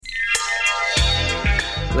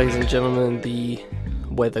Ladies and gentlemen, the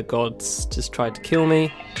weather gods just tried to kill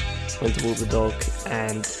me. Went to walk the dog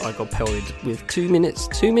and I got pelted with 2 minutes.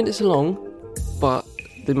 2 minutes long, but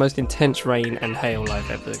the most intense rain and hail I've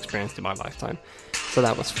ever experienced in my lifetime. So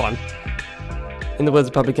that was fun. In the words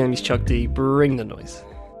of Public Enemy's Chuck D, bring the noise.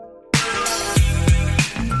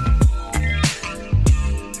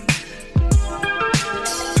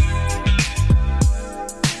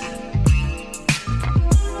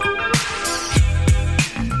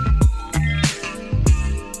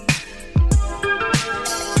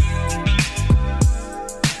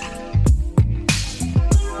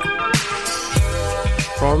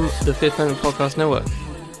 From the Fifth Element Podcast Network,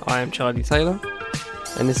 I am Charlie Taylor,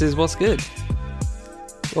 and this is What's Good.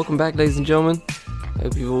 Welcome back, ladies and gentlemen.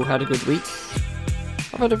 Hope you've all had a good week.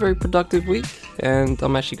 I've had a very productive week, and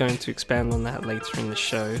I'm actually going to expand on that later in the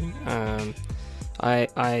show.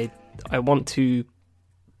 I want to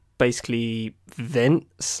basically vent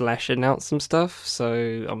 / announce some stuff,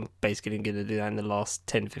 so I'm basically going to do that in the last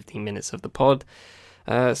 10-15 minutes of the pod.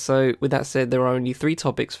 So with that said, there are only 3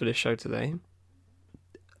 topics for this show today.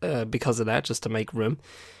 Because of that, just to make room,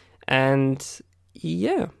 and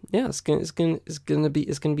it's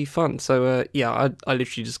gonna be fun. So I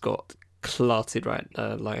literally just got clarted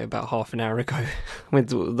like about half an hour ago. Went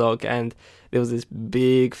to the dog, and there was this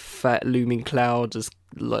big fat looming cloud just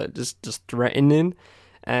threatening,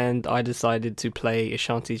 and I decided to play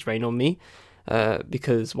Ashanti's Rain on Me,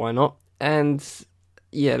 because why not? And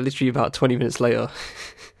yeah, literally about 20 minutes later,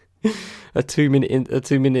 a 2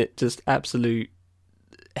 minute just absolute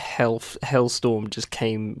hellstorm just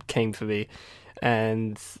came for me.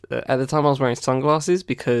 And at the time I was wearing sunglasses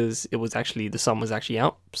because the sun was actually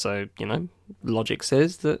out, so logic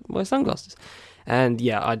says that wear sunglasses. And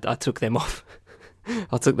yeah, I took them off.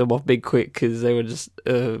 I took them off big quick because they were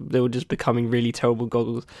just becoming really terrible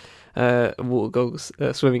goggles, water goggles,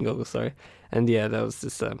 swimming goggles, sorry. And yeah, that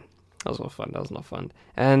was not fun.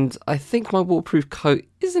 And I think my waterproof coat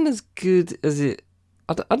isn't as good as it.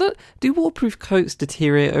 I don't. Do waterproof coats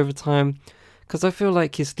deteriorate over time? Because I feel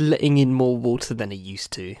like it's letting in more water than it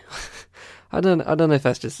used to. I don't know if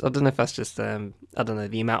that's just the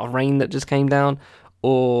amount of rain that just came down,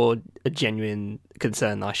 or a genuine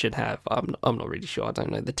concern I should have. I'm not really sure. I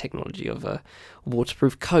don't know the technology of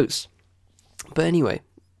waterproof coats. But anyway,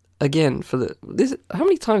 again, how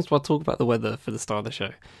many times do I talk about the weather for the start of the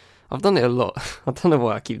show? I've done it a lot. I don't know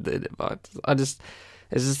why I keep doing it, but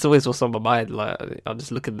it's just always what's on my mind. Like, I'll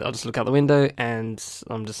just look out the window and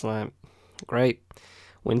I'm just like, great,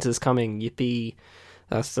 winter's coming, yippee.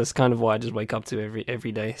 That's kind of what I just wake up to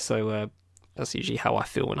every day. So that's usually how I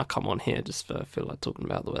feel when I come on here. Just feel like talking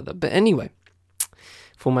about the weather. But anyway,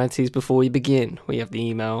 formalities before we begin. We have the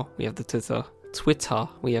email, we have the Twitter,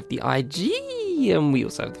 we have the IG, and we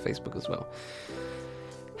also have the Facebook as well.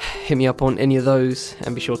 Hit me up on any of those,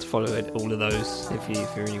 and be sure to follow all of those if you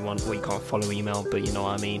really want. Well, you can't follow email, but you know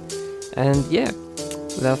what I mean. And yeah,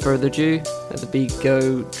 without further ado, let the beat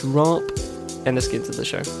go drop, and let's get to the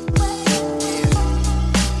show.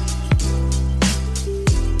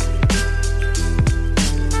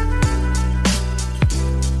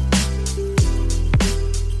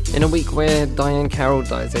 In a week where Diane Carroll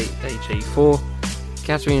dies at age 84,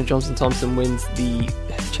 Katarina Johnson-Thompson wins the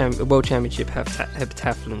World Championship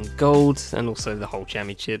heptathlon gold, and also the whole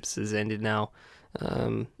championships has ended now.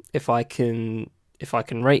 If I can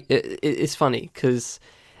rate it, it's funny because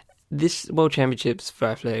this World Championships for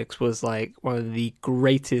athletics was like one of the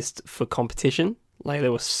greatest for competition. Like,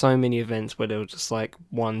 there were so many events where there were just like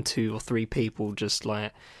 1, 2, or 3 people just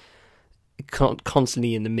like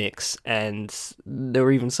constantly in the mix, and there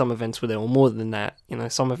were even some events where there were more than that.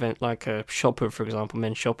 Some event like a shopper, for example,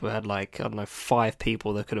 men's shopper had like 5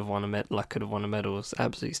 people that could have won a medal. It was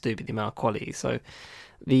absolutely stupid the amount of quality. So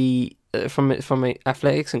the from an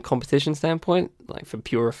athletics and competition standpoint, like for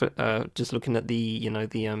pure just looking at the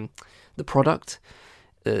product,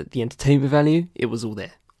 the entertainment value, it was all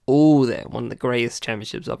there, one of the greatest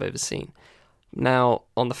championships I've ever seen. Now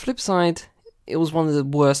on the flip side, it was one of the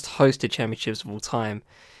worst hosted championships of all time.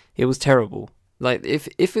 It was terrible. Like,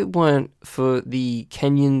 if it weren't for the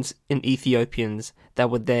Kenyans and Ethiopians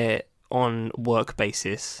that were there on work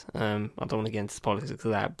basis, I don't want to get into the politics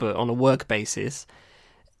of that, but on a work basis,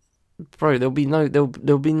 bro, there'll be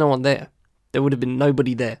no one there. There would have been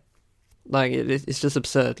nobody there. Like, it's just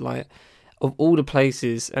absurd. Like, of all the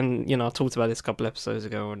places, and I talked about this a couple episodes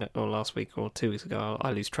ago, or last week, or 2 weeks ago.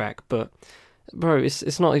 I lose track, but bro,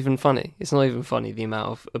 it's not even funny. It's not even funny, the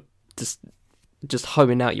amount of just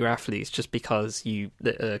homing out your athletes just because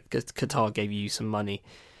Qatar gave you some money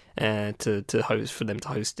to host, for them to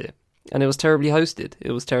host it. and it was terribly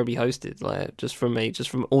hosted. Like just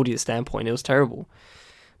from audience standpoint, it was terrible.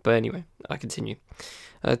 But anyway, I continue.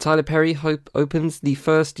 Tyler Perry opens the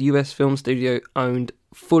first US film studio owned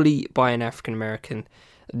fully by an African American.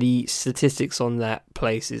 The statistics on that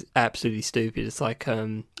place is absolutely stupid. It's like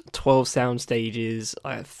 12 sound stages,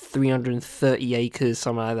 330 acres,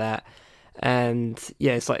 something like that. And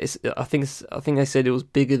yeah, I think they said it was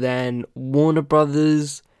bigger than Warner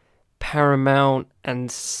Brothers, Paramount,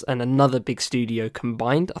 and another big studio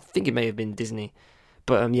combined. I think it may have been Disney,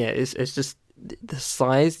 but yeah, it's just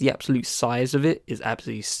the absolute size of it is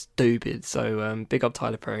absolutely stupid. So big up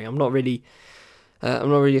Tyler Perry. I'm not really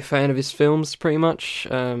a fan of his films. Pretty much,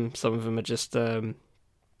 some of them are just either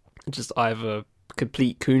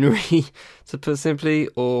complete coonery, to put simply,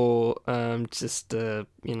 or just women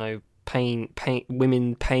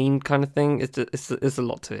pain kind of thing. It's a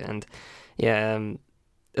lot to it, and yeah,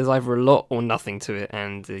 there's either a lot or nothing to it,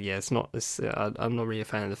 and yeah, I'm not really a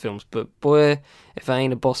fan of the films. But boy, if that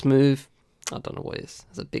ain't a boss move, I don't know what is.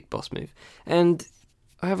 It's a big boss move. And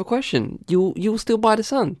I have a question. You'll still buy The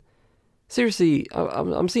Sun? Seriously,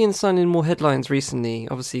 I'm seeing The Sun in more headlines recently,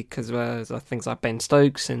 obviously because things like Ben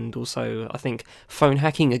Stokes and also I think phone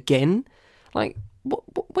hacking again. Like,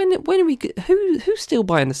 when are we? Who's still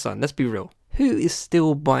buying The Sun? Let's be real. Who is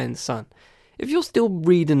still buying The Sun? If you're still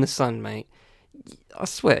reading The Sun, mate, I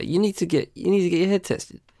swear you need to get your head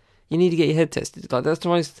tested. You need to get your head tested. Like, that's the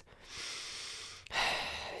most.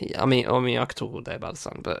 I mean, I could talk all day about The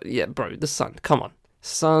Sun, but yeah, bro, The Sun. Come on,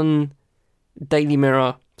 Sun, Daily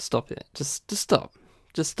Mirror. Stop it. Just stop.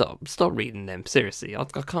 Just stop. Stop reading them. Seriously, I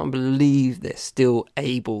can't believe they're still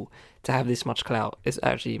able to have this much clout. It's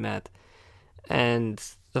actually mad, and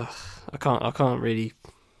I can't really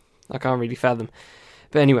fathom.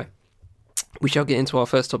 But anyway, we shall get into our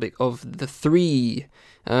first topic of the three.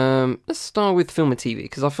 Let's start with film and TV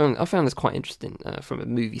because I found this quite interesting from a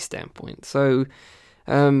movie standpoint. So,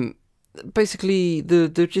 basically,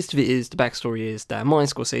 the gist of it is, the backstory is that Martin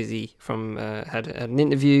Scorsese had an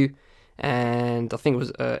interview, and I think it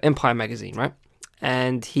was Empire magazine, right?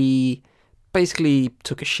 And he basically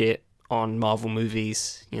took a shit on Marvel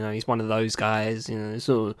movies. You know, he's one of those guys. You know,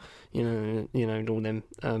 sort of, all them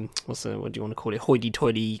what do you want to call it?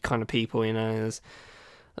 Hoity-toity kind of people. You know, there's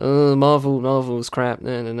Marvel's crap,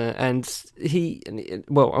 and I'm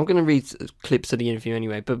going to read clips of the interview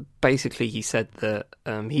anyway, but basically he said that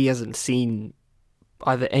he hasn't seen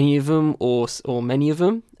either any of them or many of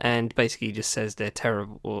them, and basically just says they're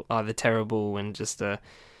terrible, or either terrible, and just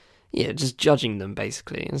just judging them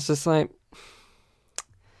basically. And it's just like,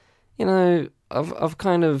 I've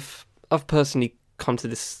personally come to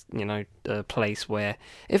this place where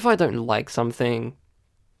if I don't like something,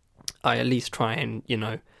 I at least try and,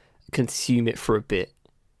 consume it for a bit.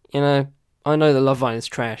 I know that Love Island's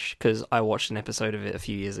trash because I watched an episode of it a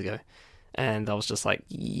few years ago, and I was just like,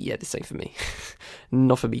 yeah, this ain't for me.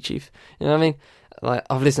 Not for me, chief. You know what I mean? Like,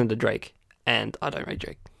 I've listened to Drake, and I don't rate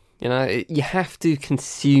Drake. You have to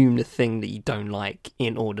consume the thing that you don't like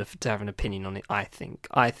in order to have an opinion on it, I think.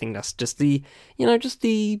 I think that's just the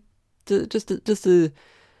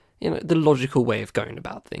the logical way of going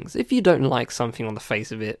about things. If you don't like something on the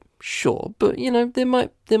face of it, sure, but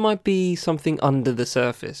there might be something under the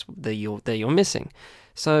surface that you're missing.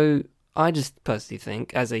 So I just personally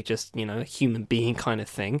think, as a a human being kind of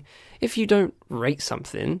thing, if you don't rate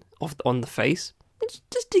something on the face,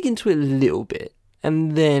 just dig into it a little bit,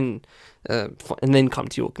 and then come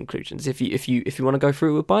to your conclusions. If you want to go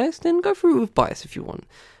through it with bias, then go through it with bias if you want.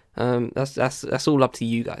 That's all up to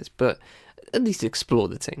you guys, but at least explore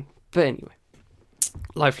the thing. But anyway,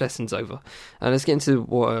 life lessons over. Let's get into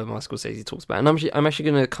what Martin Scorsese talks about. And I'm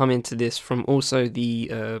actually going to come into this from also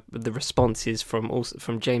the responses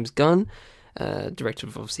from James Gunn, director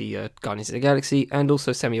of obviously Guardians of the Galaxy, and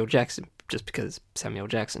also Samuel Jackson, just because Samuel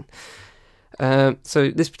Jackson.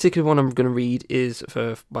 So this particular one I'm going to read is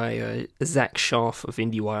by Zach Schaff of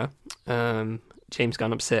IndieWire. James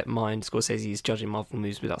Gunn upset Martin Scorsese is judging Marvel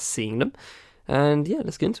movies without seeing them. And yeah,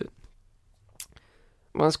 let's get into it.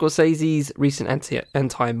 Martin Scorsese's recent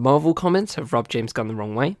anti-Marvel comments have rubbed James Gunn the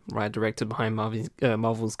wrong way. Writer director behind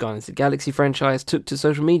Marvel's Guardians of the Galaxy franchise took to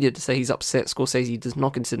social media to say he's upset Scorsese does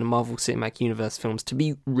not consider Marvel Cinematic Universe films to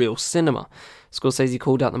be real cinema. Scorsese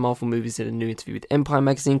called out the Marvel movies in a new interview with Empire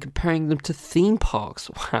magazine, comparing them to theme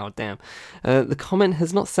parks. Wow, damn. The comment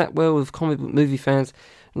has not sat well with comic book movie fans,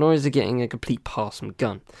 nor is it getting a complete pass from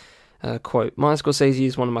Gunn. Quote, Martin Scorsese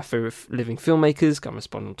is one of my favourite living filmmakers, Gunn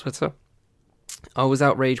responded on Twitter. I was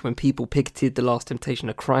outraged when people picketed The Last Temptation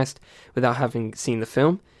of Christ without having seen the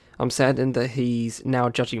film. I'm saddened that he's now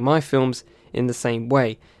judging my films in the same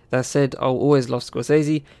way. That said, I'll always love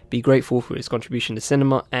Scorsese, be grateful for his contribution to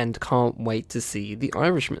cinema, and can't wait to see The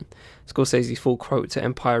Irishman. Scorsese's full quote to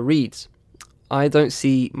Empire reads, I don't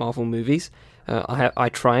see Marvel movies. I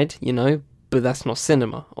tried, but that's not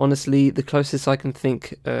cinema. Honestly, the closest I can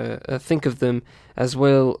think of them as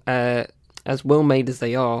well made as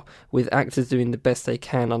they are, with actors doing the best they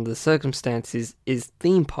can under the circumstances, is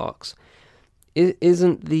theme parks. It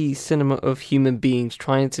isn't the cinema of human beings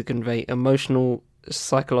trying to convey emotional,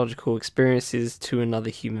 psychological experiences to another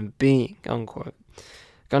human being, unquote.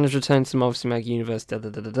 Gunners return to the Marvel Cinematic Universe,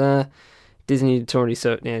 Disney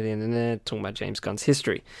notoriously talking about James Gunn's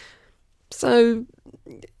history. So,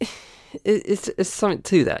 it's something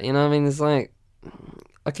to that, I mean, it's like,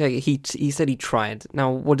 okay, he said he tried.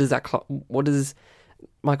 Now,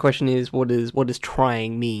 my question is, what does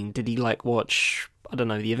trying mean? Did he, watch, I don't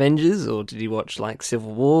know, The Avengers, or did he watch,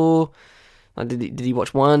 Civil War? Did he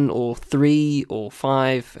watch 1 or 3 or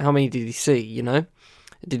 5? How many did he see,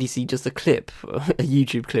 Did he see just a clip, a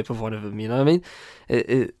YouTube clip of one of them, you know what I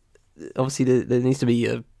mean? Obviously, there needs to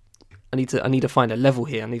be I need to find a level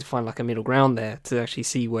here. I need to find a middle ground there to actually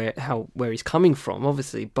see where he's coming from,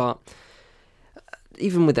 obviously. But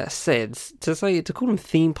even with that said, to call them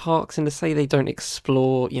theme parks and to say they don't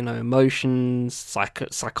explore, emotions,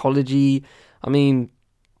 psychology. I mean,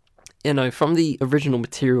 from the original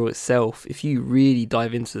material itself, if you really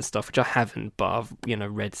dive into the stuff, which I haven't, but I've,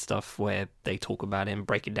 read stuff where they talk about it and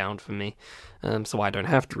break it down for me, so I don't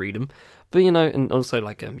have to read them. But, and also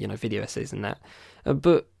video essays and that.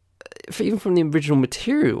 But even from the original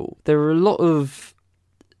material, there are a lot of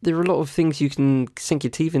things you can sink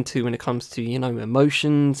your teeth into when it comes to,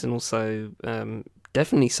 emotions and also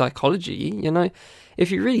definitely psychology.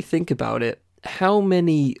 If you really think about it, how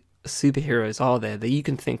many superheroes are there that you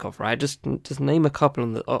can think of, right? Just name a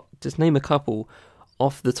couple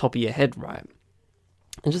off the top of your head, right?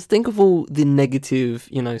 And just think of all the negative,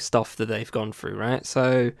 stuff that they've gone through, right?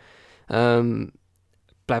 So,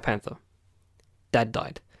 Black Panther, dad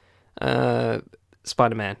died.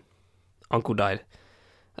 Spider-Man, uncle died.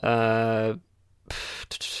 Iron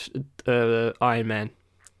Man,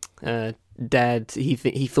 dad, he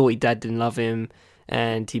thought his dad didn't love him,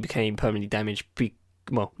 and he became permanently damaged.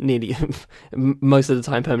 Nearly most of the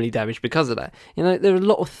time permanently damaged because of that. There are a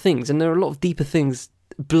lot of things, and there are a lot of deeper things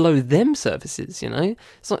below them surfaces.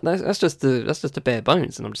 It's like that's just the bare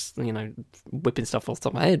bones, and I'm just whipping stuff off the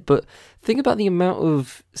top of my head. But think about the amount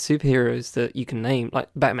of superheroes that you can name, like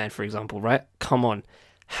Batman, for example. Right? Come on,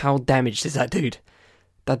 how damaged is that dude?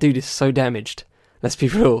 That dude is so damaged. Let's be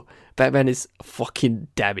real. Batman is fucking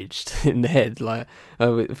damaged in the head,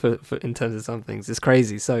 for in terms of some things. It's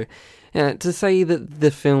crazy. So, to say that the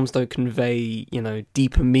films don't convey,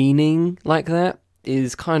 deeper meaning like that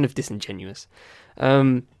is kind of disingenuous.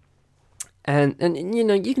 And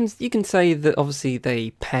you can say that obviously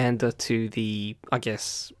they pander to the, I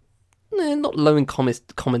guess, not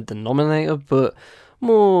lowest common denominator, but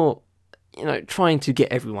more, trying to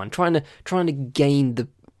get everyone, trying to gain the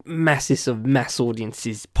mass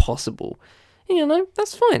audiences possible.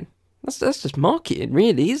 That's fine. That's just marketing,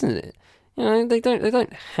 really, isn't it? They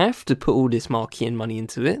don't have to put all this marketing money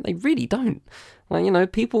into it. They really don't. The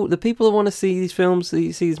people that want to see these films,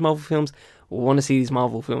 see these Marvel films, want to see these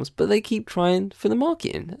Marvel films, but they keep trying for the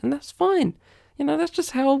marketing, and that's fine. That's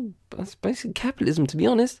basically capitalism, to be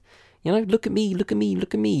honest. Look at me.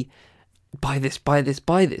 Buy this.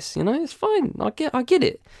 It's fine. I get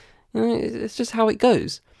it. It's just how it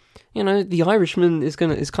goes. The Irishman is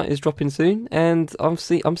dropping soon, and I'm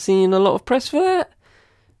seeing a lot of press for that.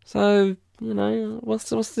 So what's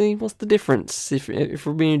the difference if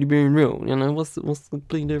we're being real? What's the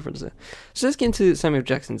complete difference there? So let's get into Samuel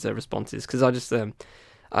Jackson's responses, because I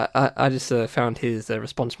just found his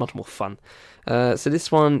response much more fun. So this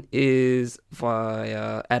one is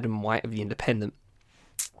via Adam White of The Independent.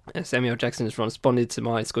 Samuel Jackson has responded to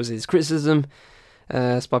Martin Scorsese's criticism.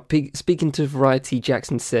 By speaking to Variety,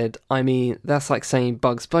 Jackson said, I mean, that's like saying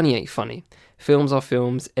Bugs Bunny ain't funny. Films are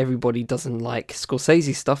films. Everybody doesn't like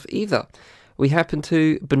Scorsese stuff either. We happen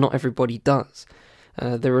to, but not everybody does.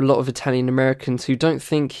 There are a lot of Italian Americans who don't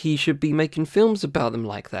think he should be making films about them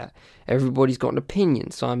like that. Everybody's got an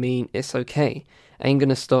opinion, so I mean, it's okay. Ain't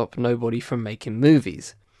gonna stop nobody from making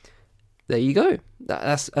movies. There you go.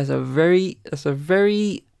 That's a very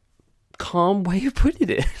calm way of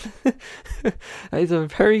putting it. It's a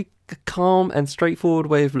very calm and straightforward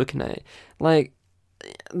way of looking at it.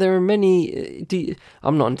 There are many.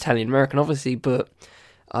 I'm not an Italian American, obviously, but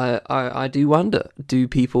I do wonder: do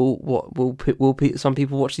people will some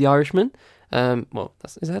people watch The Irishman?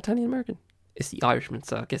 Is that Italian American? It's The Irishman,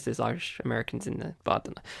 so I guess there's Irish Americans in there, but I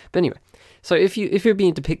don't know. But anyway, so if you're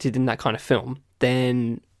being depicted in that kind of film,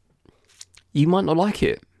 then you might not like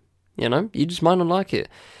it. You just might not like it.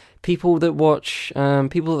 People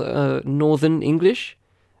that are Northern English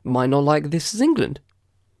might not like This Is England.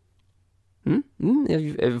 Have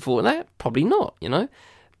you ever thought of that? Probably not.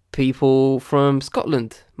 People from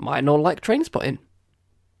Scotland might not like Trainspotting.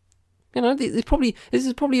 This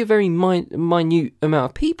is probably a very minute amount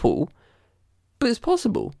of people, but it's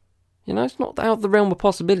possible. It's not out of the realm of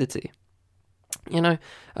possibility.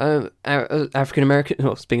 African American.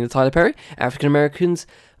 Well, speaking of Tyler Perry, African Americans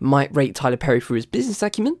might rate Tyler Perry for his business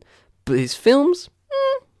acumen, but his films,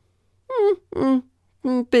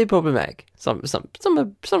 bit problematic. Some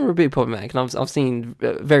are a bit problematic, and I've seen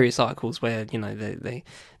various articles where they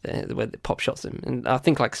where they pop shots him, and I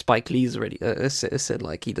think like Spike Lee's already said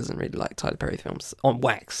like he doesn't really like Tyler Perry films on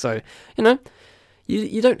wax. So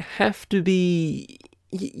you don't have to be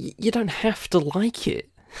you don't have to like it.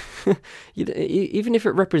 Even if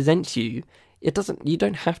it represents you, you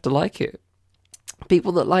don't have to like it.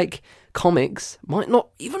 People that like comics might not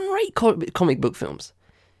even rate comic book films.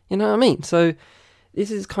 You know what I mean? So this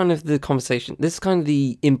is kind of the conversation. This is kind of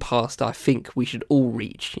the impasse that I think we should all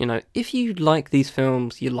reach. If you like these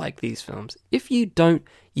films, you like these films. If you don't,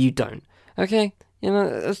 you don't. Okay?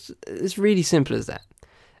 It's really simple as that.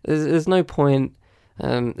 There's no point.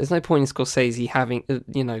 There's no point in Scorsese having,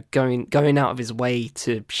 going out of his way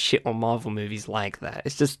to shit on Marvel movies like that.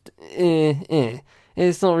 It's just,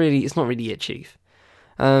 It's not really it, Chief.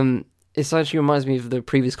 It actually reminds me of the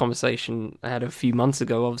previous conversation I had a few months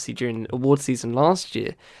ago, obviously during award season last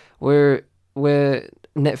year, where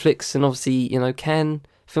Netflix and obviously, Cannes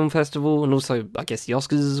Film Festival and also I guess the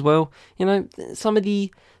Oscars as well, some of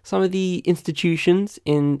the institutions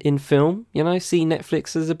in film, see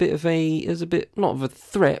Netflix as a bit not of a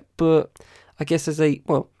threat, but I guess as a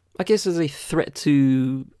threat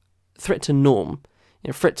to norm,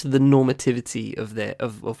 threat to the normativity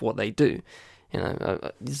of what they do.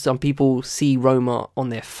 Some people see Roma on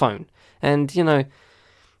their phone, and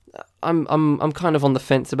I'm kind of on the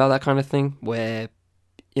fence about that kind of thing. Where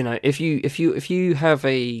if you have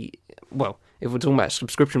if we're talking about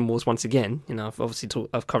subscription wars once again, I've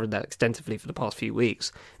covered that extensively for the past few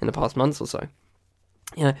weeks, in the past months or so.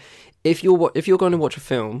 If you're going to watch a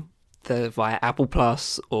film via Apple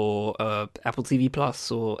Plus or Apple TV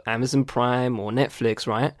Plus or Amazon Prime or Netflix,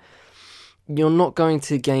 right? You're not going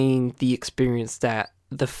to gain the experience that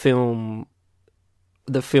the filmmaker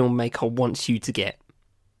wants you to get,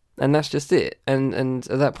 and that's just it. And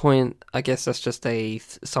at that point, I guess that's just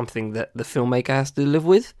something that the filmmaker has to live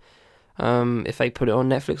with. If they put it on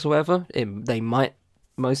Netflix or whatever,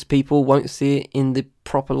 most people won't see it in the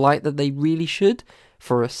proper light that they really should.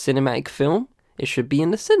 For a cinematic film, it should be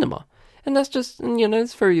in the cinema, and that's just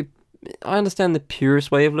it's very. I understand the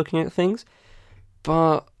purest way of looking at things,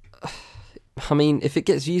 but. I mean, if it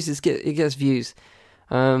gets views, it gets views.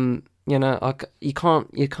 You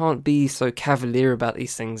can't be so cavalier about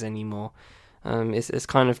these things anymore. It's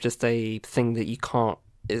kind of just a thing that you can't.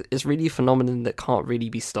 It's really a phenomenon that can't really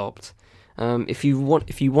be stopped. If you want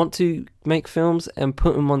to make films and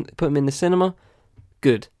put them in the cinema,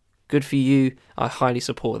 good for you. I highly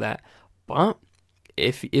support that. But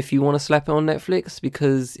if you want to slap it on Netflix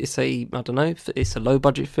because it's a low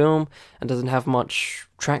budget film and doesn't have much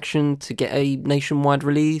traction to get a nationwide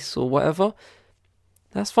release or whatever,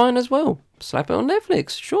 that's fine as well. Slap it on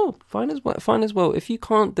Netflix, sure, fine as well. If you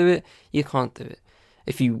can't do it, you can't do it.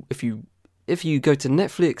 If you go to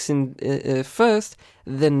Netflix first,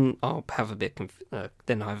 then I'll have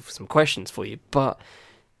then I have some questions for you. But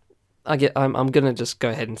I'm gonna just go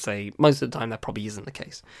ahead and say most of the time that probably isn't the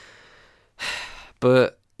case.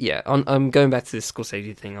 But yeah, I'm going back to this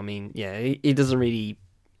Scorsese thing. I mean, yeah, he doesn't really,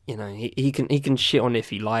 he can shit on it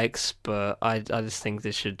if he likes, but I just think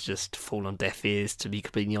this should just fall on deaf ears, to be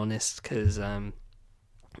completely honest, because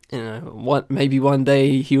maybe one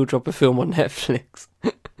day he'll drop a film on Netflix,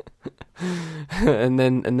 and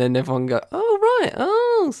then everyone go,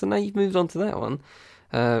 so now you've moved on to that one,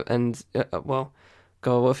 God,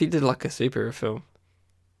 what if he did like a superhero film,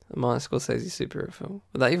 a Martin Scorsese superhero film?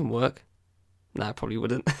 Would that even work? Nah, probably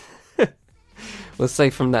wouldn't. We'll say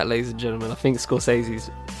from that, ladies and gentlemen, I think Scorsese's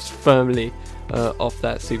firmly off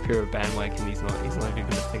that superhero bandwagon. He's not even going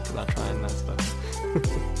to think about trying that stuff.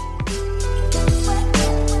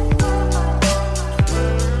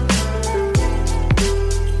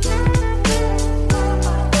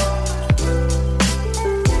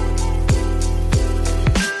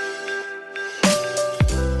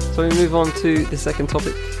 So we move on to the second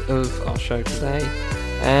topic of our show today.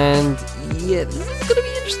 And yeah, this is going to be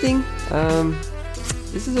interesting.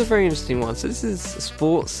 This is a very interesting one. So this is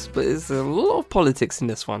sports, but there's a lot of politics in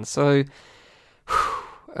this one. So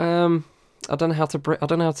I don't know how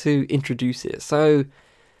to introduce it. So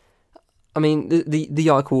I mean, the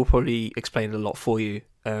article will probably explain a lot for you,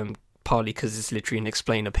 partly because it's literally an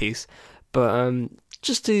explainer piece, but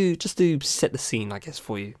just to set the scene, I guess,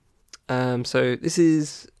 for you. So this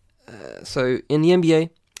is so in the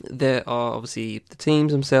NBA, there are obviously the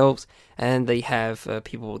teams themselves, and they have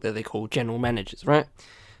people that they call general managers, right?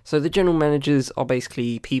 So the general managers are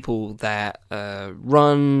basically people that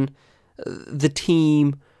run the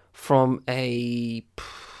team from a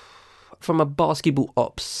basketball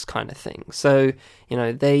ops kind of thing. So, you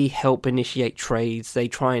know, they help initiate trades, they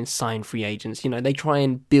try and sign free agents, you know, they try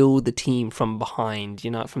and build the team from behind,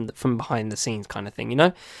 you know, from behind the scenes kind of thing, you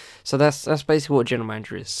know? So that's basically what a general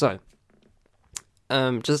manager is. So,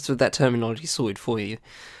 just with that terminology sorted for you,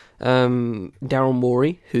 Daryl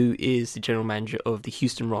Morey, who is the general manager of the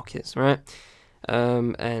Houston Rockets, right?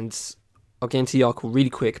 And I'll get into the article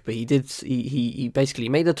really quick, but he basically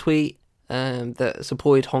made a tweet that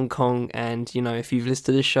supported Hong Kong, and you know, if you've listened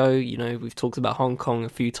to this show, you know we've talked about Hong Kong a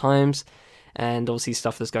few times, and obviously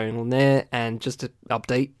stuff that's going on there. And just to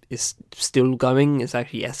update, it's still going. It's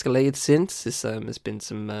actually escalated since. There's been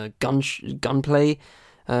some gunplay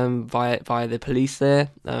via the police there.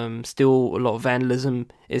 Still a lot of vandalism.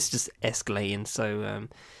 It's just escalating. So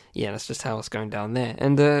yeah, that's just how it's going down there.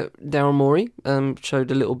 And Daryl Morey showed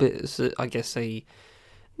a little bit, I guess,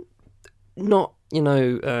 not, you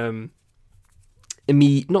know,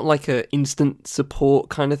 not like a instant support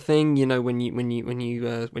kind of thing, you know, when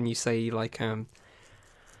you say like how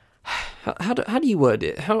do you word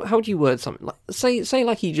it? How do you word something like say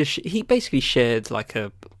like he basically shared like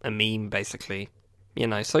a meme basically, you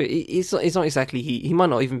know. So it's not exactly he might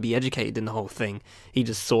not even be educated in the whole thing. He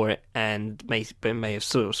just saw it and may have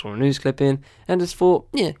saw a news clipping and just thought,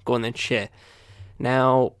 yeah, go on then, share.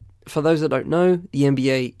 Now, for those that don't know, the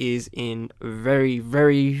NBA is in very,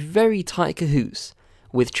 very, very tight cahoots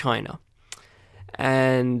with China.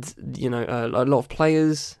 And, you know, a lot of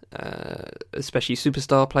players, especially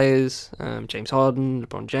superstar players, James Harden,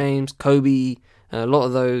 LeBron James, Kobe, a lot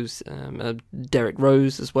of those, Derrick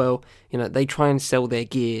Rose as well, you know, they try and sell their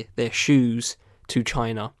gear, their shoes to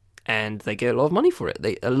China, and they get a lot of money for it.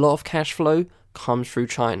 A lot of cash flow comes through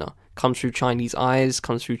China, comes through Chinese eyes,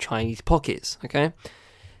 comes through Chinese pockets, okay?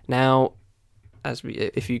 Now,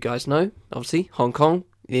 if you guys know, obviously, Hong Kong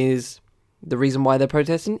is the reason why they're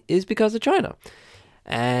protesting is because of China.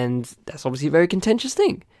 And that's obviously a very contentious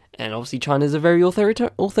thing. And obviously China is a very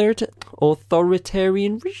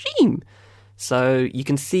authoritarian regime. So you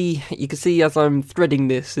can see as I'm threading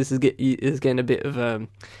this is getting a bit of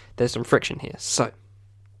there's some friction here. So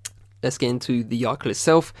let's get into the article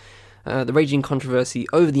itself. The raging controversy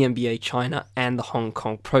over the NBA, China, and the Hong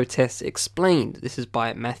Kong protests explained. This is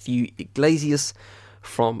by Matthew Iglesias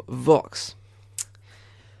from Vox.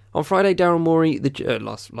 On Friday, Daryl Morey,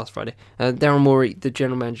 last Friday, Daryl Morey, the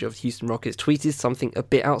general manager of the Houston Rockets, tweeted something a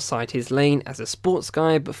bit outside his lane as a sports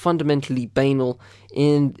guy, but fundamentally banal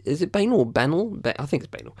is it banal or banal? I think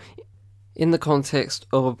it's banal. In the context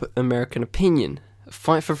of American opinion,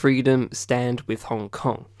 fight for freedom, stand with Hong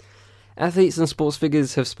Kong. Athletes and sports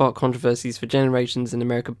figures have sparked controversies for generations in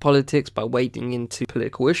American politics by wading into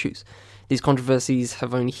political issues. These controversies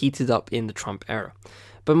have only heated up in the Trump era.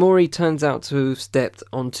 But Morey turns out to have stepped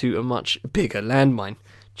onto a much bigger landmine.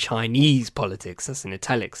 Chinese politics, that's in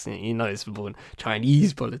italics, you know it's important,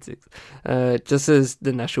 Chinese politics. Just as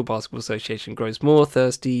the National Basketball Association grows more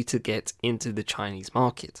thirsty to get into the Chinese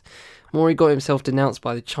market. Morey got himself denounced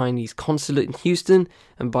by the Chinese consulate in Houston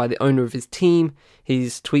and by the owner of his team.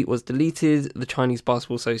 His tweet was deleted. The Chinese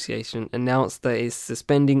Basketball Association announced that it is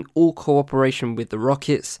suspending all cooperation with the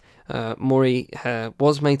Rockets. Morey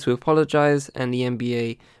was made to apologise, and the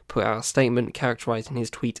NBA put out a statement characterising his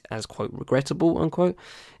tweet as, quote, regrettable, unquote,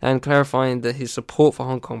 and clarifying that his support for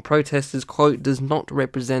Hong Kong protesters, quote, does not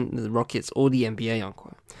represent the Rockets or the NBA,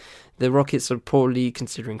 unquote. The Rockets are reportedly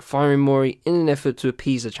considering firing Morey in an effort to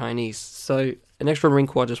appease the Chinese. So, an extra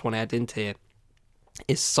wrinkle I just want to add into here.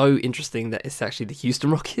 It's so interesting that it's actually the Houston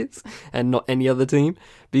Rockets and not any other team,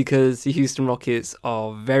 because the Houston Rockets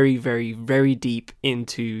are very, very, very deep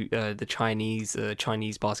into the Chinese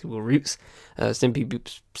basketball roots,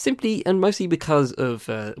 simply and mostly because of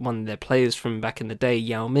one of their players from back in the day,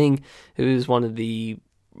 Yao Ming, who is one of the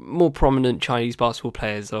more prominent Chinese basketball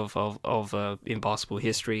players of in basketball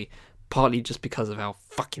history, partly just because of how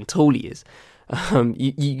fucking tall he is.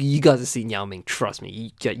 You guys have seen Yao Ming, trust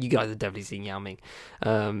me. You guys have definitely seen Yao Ming.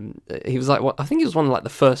 He was like, I think he was one of like the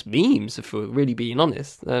first memes, if we're really being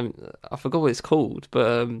honest. I forgot what it's called,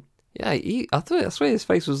 but yeah, I swear his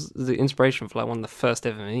face was the inspiration for like one of the first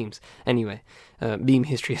ever memes. Anyway, meme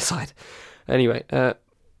history aside. Anyway,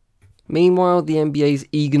 meanwhile, the NBA's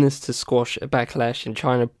eagerness to squash a backlash in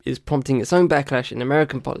China is prompting its own backlash in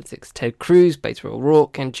American politics. Ted Cruz, Beto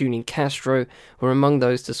O'Rourke, and Julian Castro were among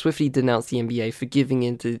those to swiftly denounce the NBA for giving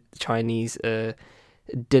in to Chinese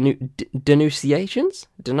denunciations.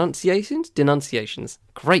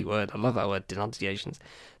 Great word, I love that word, denunciations.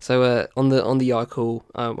 So on the article,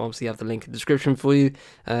 obviously I have the link in the description for you.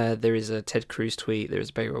 There is a Ted Cruz tweet, there is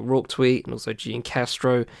a Beto O'Rourke tweet, and also Julian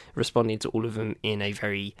Castro responding to all of them in a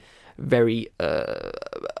very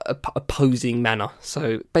opposing manner.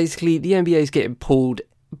 So basically the NBA is getting pulled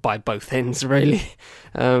by both ends, really.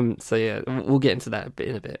 So yeah, we'll get into that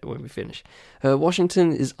in a bit when we finish.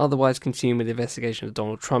 Washington is otherwise consumed with the investigation of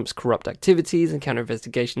Donald Trump's corrupt activities and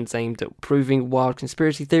counter-investigations aimed at proving wild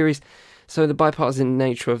conspiracy theories. So the bipartisan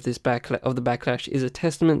nature of the backlash is a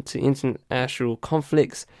testament to international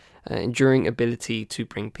conflicts' enduring ability to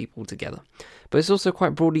bring people together. But it's also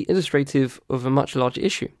quite broadly illustrative of a much larger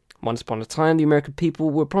issue. Once upon a time, the American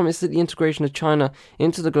people were promised that the integration of China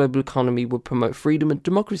into the global economy would promote freedom and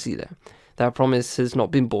democracy there. That promise has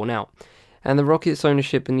not been borne out, and the Rockets'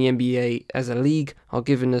 ownership in the NBA as a league are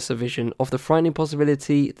giving us a vision of the frightening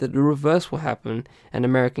possibility that the reverse will happen, and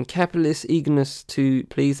American capitalists' eagerness to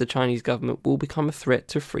please the Chinese government will become a threat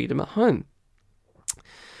to freedom at home.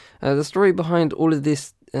 The story behind all of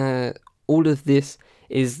this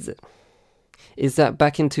is that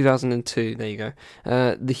back in 2002, there you go,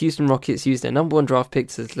 the Houston Rockets used their number one draft pick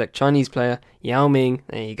to select Chinese player Yao Ming,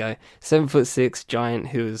 there you go, 7'6" giant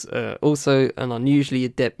who was also an unusually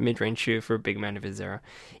adept mid-range shooter for a big man of his era.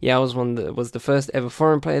 Yao was the first ever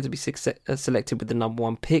foreign player to be selected with the number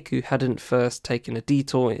one pick who hadn't first taken a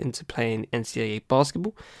detour into playing NCAA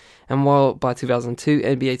basketball. And while by 2002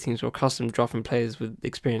 NBA teams were accustomed to drafting players with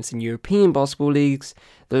experience in European basketball leagues,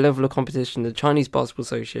 the level of competition in the Chinese Basketball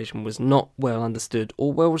Association was not well understood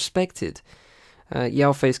or well respected.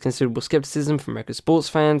 Yao faced considerable skepticism from American sports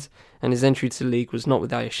fans, and his entry to the league was not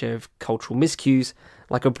without a share of cultural miscues,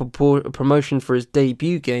 like a promotion for his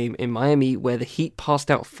debut game in Miami where the Heat passed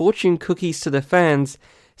out fortune cookies to their fans,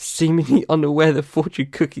 seemingly unaware that fortune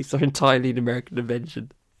cookies are entirely an American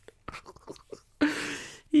invention.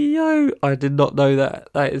 Yo, I did not know that.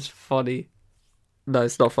 That is funny. No,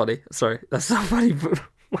 it's not funny. Sorry, that's not funny.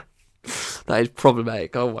 That is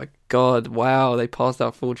problematic. Oh my god. Wow, they passed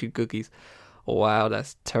out fortune cookies. Wow,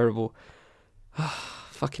 that's terrible.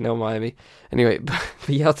 Fucking hell, Miami. Anyway, but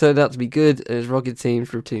Yao turned out to be good, and his Rocket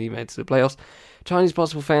teams routinely made it to the playoffs. Chinese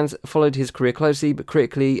basketball fans followed his career closely, but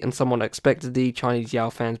critically and somewhat unexpectedly, Chinese Yao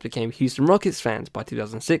fans became Houston Rockets fans. By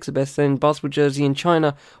 2006, the best-selling basketball jersey in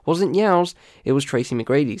China wasn't Yao's, it was Tracy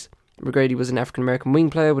McGrady's. McGrady was an African-American wing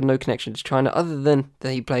player with no connection to China other than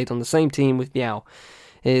that he played on the same team with Yao.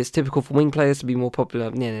 It's typical for wing players to be more popular.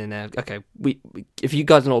 No. Okay, if you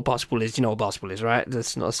guys know what basketball is, you know what basketball is, right?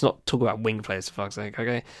 Let's not talk about wing players, for fuck's sake,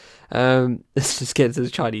 okay? Let's just get into the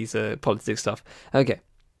Chinese politics stuff. Okay.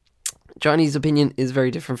 Chinese opinion is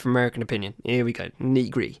very different from American opinion. Here we go.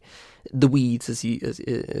 Nitty-gritty. The Weeds,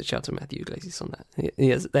 shout out to Matthew Iglesias on that.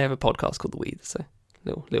 They have a podcast called The Weeds, so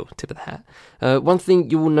little tip of the hat. One thing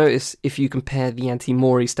you will notice if you compare the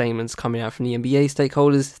anti-Mori statements coming out from the NBA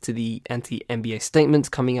stakeholders to the anti-NBA statements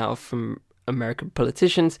coming out from American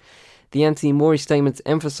politicians, the anti-Mori statements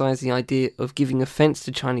emphasize the idea of giving offense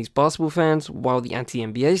to Chinese basketball fans, while the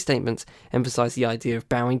anti-NBA statements emphasize the idea of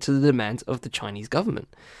bowing to the demands of the Chinese government.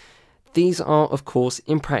 These are, of course,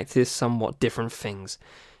 in practice, somewhat different things.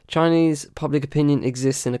 Chinese public opinion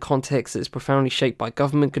exists in a context that is profoundly shaped by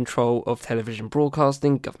government control of television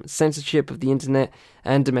broadcasting, government censorship of the internet,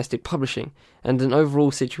 and domestic publishing, and an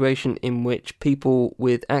overall situation in which people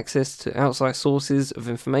with access to outside sources of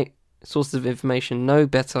information know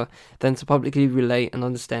better than to publicly relay an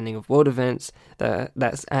understanding of world events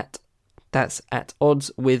that's at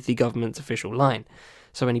odds with the government's official line.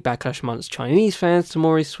 So any backlash amongst Chinese fans to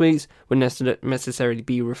Mori's tweets would necessarily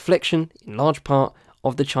be a reflection, in large part,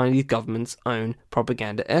 of the Chinese government's own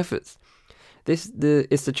propaganda efforts. It's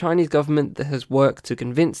the Chinese government that has worked to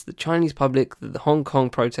convince the Chinese public that the Hong Kong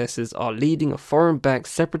protesters are leading a foreign-backed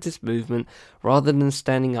separatist movement rather than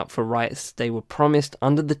standing up for rights they were promised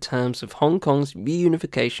under the terms of Hong Kong's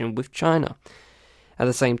reunification with China. At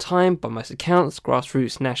the same time, by most accounts,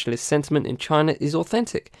 grassroots nationalist sentiment in China is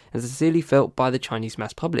authentic and sincerely felt by the Chinese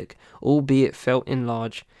mass public, albeit felt in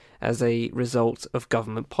large as a result of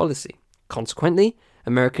government policy. Consequently,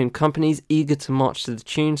 American companies eager to march to the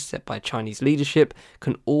tune set by Chinese leadership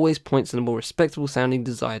can always point to the more respectable sounding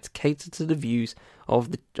desire to cater to the views of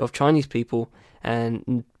Chinese people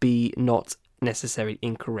and be not necessarily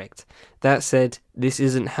incorrect. That said, this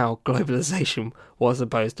isn't how globalization was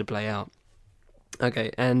supposed to play out.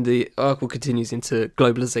 Okay, and the article continues into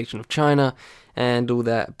globalization of China and all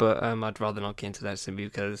that, but I'd rather not get into that simply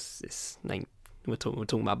because it's like we're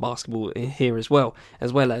talking about basketball here as well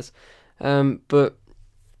as. But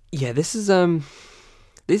yeah, this is a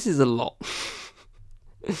lot. This is a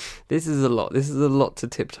lot. This is a lot to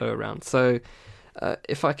tiptoe around. So,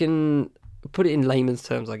 if I can put it in layman's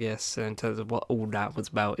terms, I guess, in terms of what all that was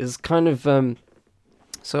about, is kind of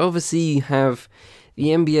so obviously you have the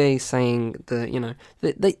NBA saying that, you know,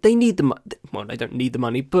 they need the money. Well, they don't need the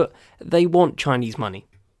money, but they want Chinese money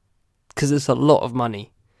because it's a lot of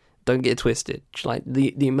money. Don't get it twisted. Like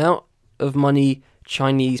the amount of money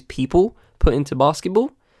Chinese people put into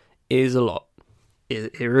basketball is a lot.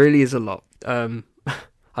 It really is a lot. I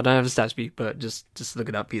don't have a stats view, but just look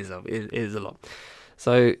it up for yourself. It is a lot.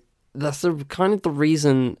 So that's kind of the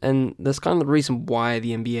reason, and that's kind of the reason why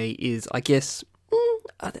the NBA is, I guess,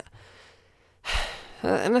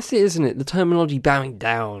 and that's it, isn't it? The terminology bowing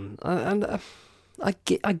down, and I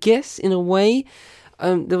guess in a way.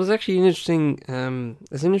 There was actually there's an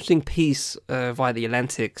interesting piece via The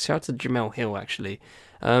Atlantic. Shout out to Jamel Hill, actually.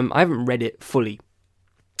 I haven't read it fully,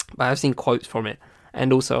 but I've seen quotes from it,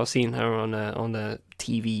 and also I've seen her on the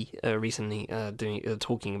TV recently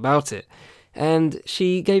talking about it. And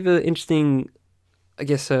she gave an interesting, I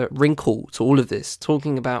guess, wrinkle to all of this,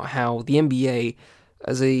 talking about how the NBA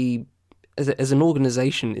as an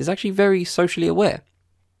organization is actually very socially aware.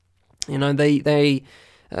 You know, they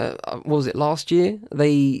what was it last year?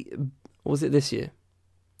 Was it this year?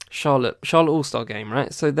 Charlotte All-Star game,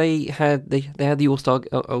 right? So they had the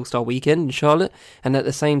All-Star weekend in Charlotte, and at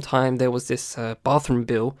the same time there was this bathroom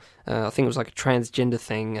bill. I think it was like a transgender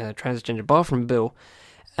thing, transgender bathroom bill,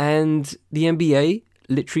 and the NBA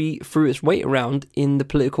literally threw its weight around in the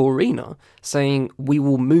political arena, saying we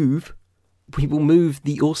will move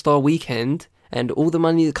the All-Star weekend and all the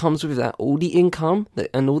money that comes with that, all the income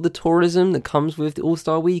and all the tourism that comes with the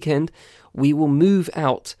All-Star weekend, we will move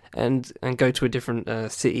out and go to a different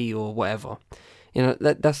city or whatever. You know,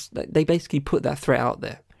 they basically put that threat out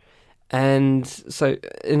there. And so,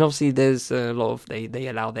 and obviously there's a lot of, they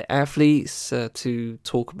allow their athletes to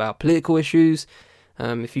talk about political issues.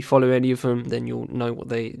 If you follow any of them, then you'll know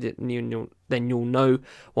you'll know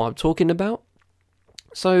what I'm talking about.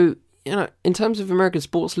 So, you know, in terms of American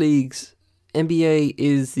sports leagues, NBA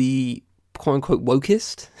is the quote unquote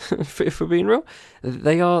wokest, for being real.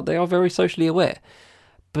 They are very socially aware.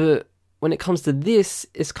 But when it comes to this,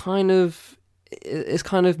 it's kind of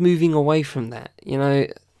moving away from that. You know,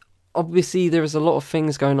 obviously there is a lot of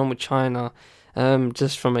things going on with China,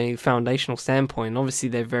 just from a foundational standpoint. Obviously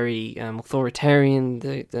they're very authoritarian.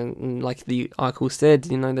 They, like the article said,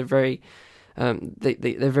 you know, they're very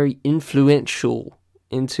they're very influential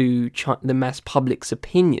into the mass public's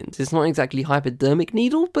opinions. It's not exactly hypodermic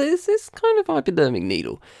needle, but it's kind of hypodermic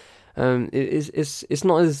needle. It's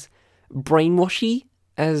not as brainwashy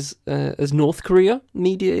as North Korea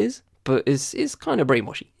media is, but it's kind of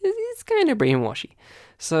brainwashy. It's kind of brainwashy.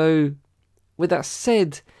 So, with that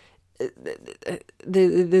said,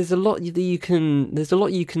 there's a lot that you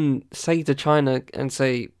can say to China and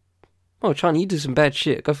say, "Oh, China, you do some bad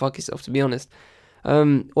shit. Go fuck yourself." To be honest,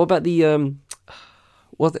 what about the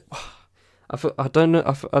I don't know.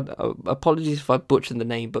 Apologies if I butchered the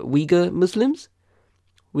name, but Uyghur Muslims.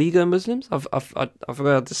 I forgot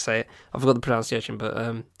how to say it. I forgot the pronunciation,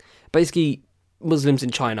 but basically Muslims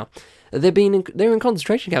in China. They're in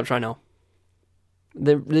concentration camps right now.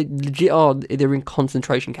 They legit are. They're in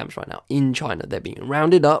concentration camps right now in China. They're being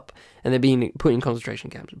rounded up and they're being put in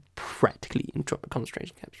concentration camps, practically in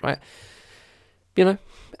concentration camps, right? You know,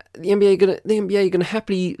 the NBA gonna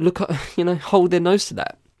happily look at, you know, hold their nose to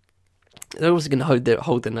that. They're also gonna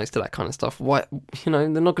hold their nose to that kind of stuff. Why, you know,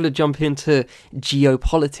 they're not gonna jump into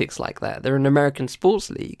geopolitics like that. They're an American sports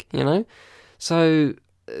league, you know. So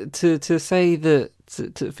to say that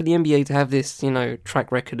for the NBA to have this, you know,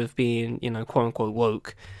 track record of being, you know, quote unquote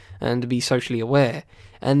woke and to be socially aware,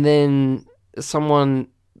 and then someone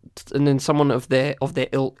of their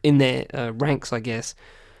ilk in their ranks, I guess.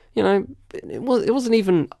 You know, it wasn't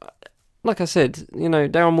even, like I said, you know,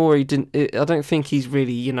 Daryl Morey I don't think he's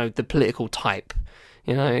really, you know, the political type.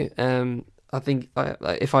 You know, I think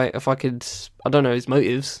if I could, I don't know his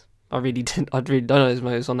motives. I really don't know his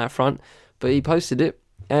motives on that front. But he posted it,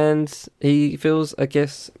 and he feels, I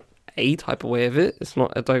guess, okay type of way of it. It's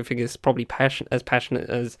not. I don't think it's probably passionate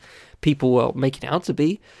as people are making it out to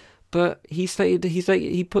be. But he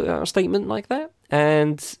put out a statement like that,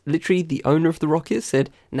 and literally the owner of the Rockets said,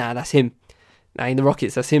 "Nah, that's him. Nah, in the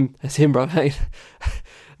Rockets, that's him, bro.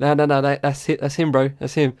 No, that's him, bro,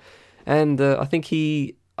 that's him." And I think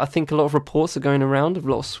a lot of reports are going around, of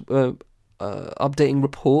lots updating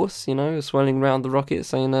reports, swirling around the Rockets,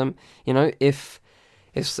 saying, if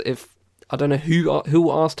I don't know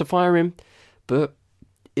who asked to fire him, but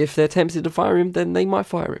if they're tempted to fire him, then they might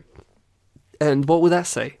fire him. And what would that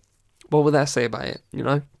say? What would that say about it?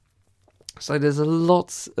 So there's a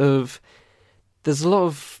lot of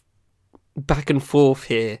back and forth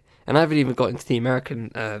here, and I haven't even got into the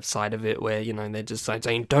American side of it, where they're just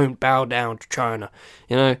saying don't bow down to China.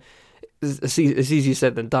 It's easier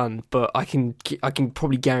said than done, but I can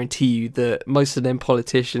probably guarantee you that most of them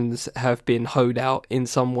politicians have been hoed out in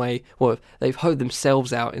some way. Well, they've hoed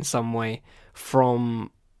themselves out in some way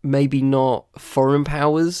from maybe not foreign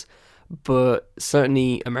powers, but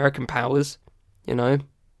certainly American powers.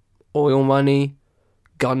 Oil money,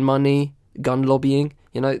 gun lobbying.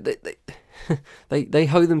 They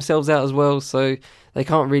hoe themselves out as well, so they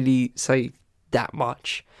can't really say that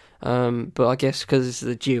much. But I guess because this is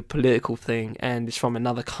a geopolitical thing and it's from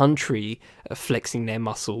another country flexing their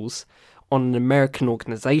muscles on an American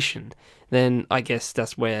organization, then I guess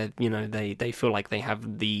that's where, they feel like they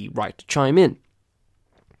have the right to chime in.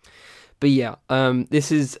 But yeah,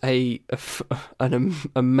 this is a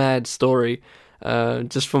mad story,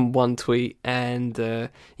 just from one tweet, and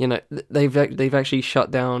they've actually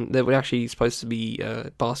shut down. There were actually supposed to be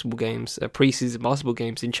basketball games, preseason basketball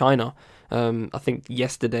games in China. I think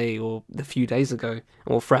yesterday or a few days ago,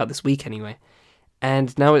 or throughout this week anyway,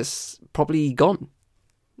 and now it's probably gone.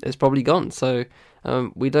 So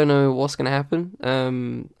we don't know what's going to happen.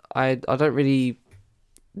 I don't really.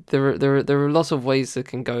 There are lots of ways that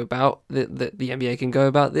can go about that the NBA can go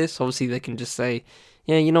about this. Obviously, they can just say,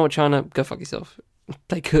 "Yeah, you know what, China, go fuck yourself."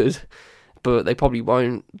 They could, but they probably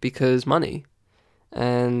won't, because money,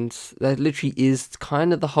 and that literally is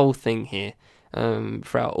kind of the whole thing here.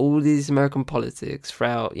 Throughout all these American politics,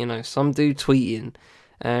 throughout some dude tweeting,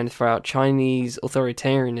 and throughout Chinese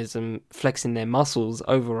authoritarianism flexing their muscles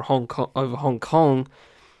over Hong Kong,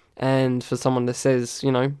 and for someone that says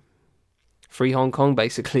free Hong Kong,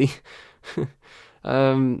 basically.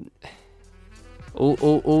 all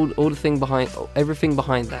the thing behind everything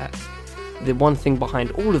behind that, the one thing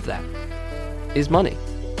behind all of that is money.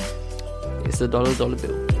 It's the dollar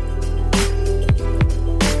bill.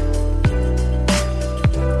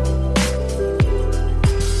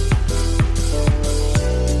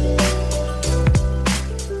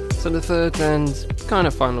 So the third and kind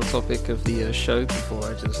of final topic of the show, before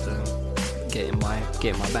I just get in my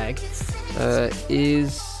bag,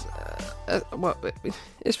 is well,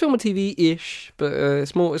 it's film and TV-ish, but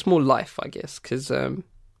it's more life, I guess, because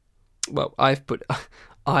well, I've put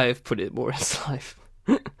it more as life,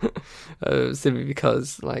 simply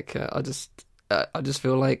because I just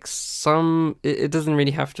feel like it doesn't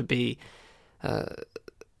really have to be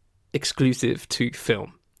exclusive to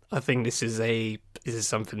film. I think this is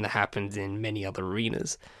something that happens in many other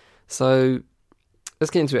arenas. So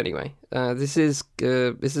let's get into it anyway. This is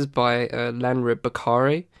by Lanra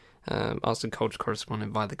Bakare, arts and culture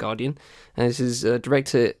correspondent by The Guardian, and this is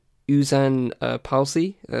director Uzan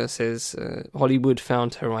Palsi says Hollywood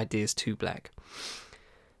found her ideas too black.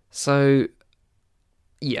 So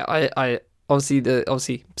yeah, I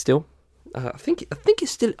obviously still. I think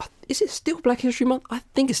it's still. Is it still Black History Month? I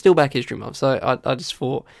think it's still Black History Month. So I just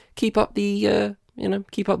thought keep up the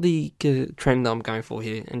trend that I'm going for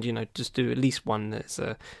here, and just do at least one that's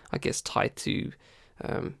I guess tied to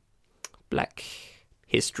Black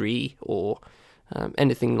history or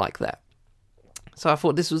anything like that. So I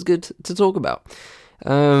thought this was good to talk about.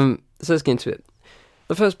 So let's get into it.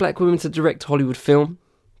 The first black woman to direct Hollywood film.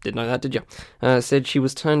 Didn't know that, did you? Said she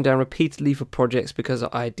was turned down repeatedly for projects because her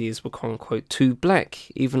ideas were quote-unquote too black,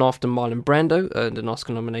 even after Marlon Brando earned an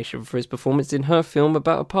Oscar nomination for his performance in her film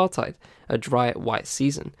about apartheid, A Dry White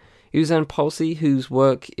Season. Uzan Palsi, whose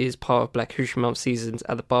work is part of Black History Month seasons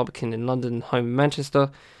at the Barbican in London and home in Manchester,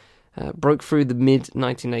 broke through the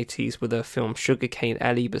mid-1980s with her film Sugarcane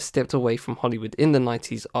Alley, but stepped away from Hollywood in the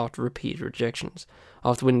 90s after repeated rejections.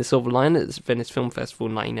 After winning the Silver Lion at the Venice Film Festival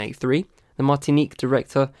in 1983, the Martinique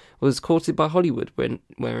director was courted by Hollywood, where in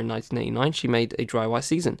 1989 she made A Dry White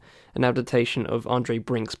Season, an adaptation of Andre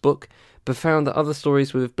Brink's book, but found that other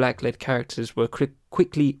stories with black-led characters were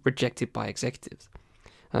quickly rejected by executives.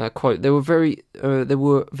 Quote, they were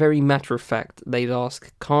very matter of fact. They'd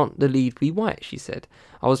ask, can't the lead be white? She said.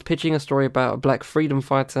 I was pitching a story about a black freedom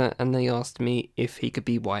fighter and they asked me if he could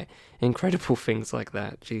be white. Incredible things like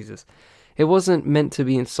that, Jesus. It wasn't meant to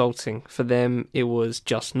be insulting. For them, it was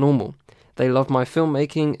just normal. They loved my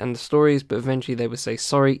filmmaking and the stories, but eventually they would say,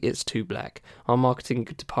 sorry, it's too black. Our marketing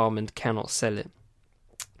department cannot sell it.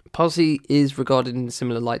 Parsley is regarded in a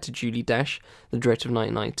similar light to Julie Dash, the director of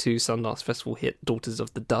 1992 Sundance Festival hit Daughters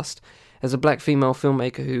of the Dust, as a black female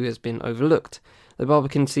filmmaker who has been overlooked. The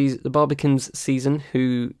Barbican season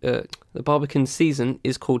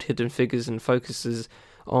is called Hidden Figures and focuses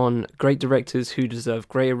on great directors who deserve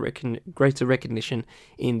greater recognition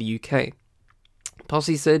in the UK.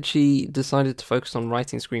 Parsley said she decided to focus on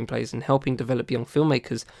writing screenplays and helping develop young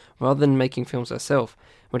filmmakers rather than making films herself,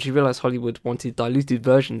 when she realised Hollywood wanted diluted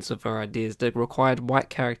versions of her ideas that required white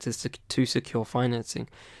characters to secure financing.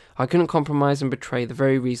 I couldn't compromise and betray the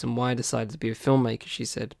very reason why I decided to be a filmmaker, she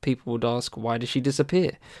said. People would ask, why did she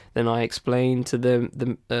disappear? Then I explained to them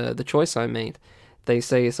the choice I made. They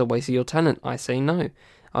say it's a waste of your talent. I say no.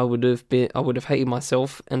 I would have hated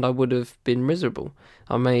myself and I would have been miserable.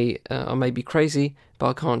 I may be crazy, but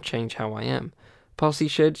I can't change how I am. Parsley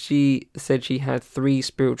said she had 3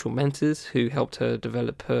 spiritual mentors who helped her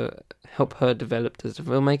develop as a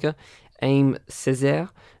filmmaker. Aimé Césaire,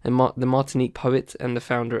 the Martinique poet and the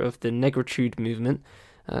founder of the Negritude movement,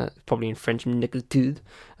 probably in French, Negritude,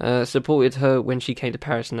 supported her when she came to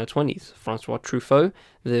Paris in her 20s. Francois Truffaut,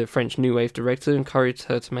 the French New Wave director, encouraged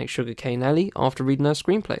her to make Sugar Cane Alley after reading her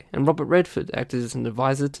screenplay, and Robert Redford acted as an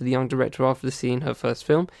advisor to the young director after seeing her first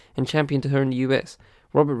film and championed her in the US.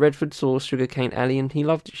 Robert Redford saw Sugar Cane Alley and he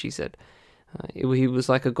loved it, she said. He was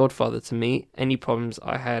like a godfather to me. Any problems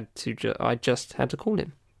I just had to call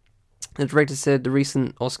him. The director said the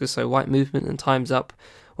recent Oscar So White movement and Time's Up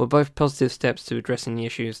were both positive steps to addressing the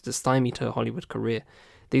issues that stymied her Hollywood career.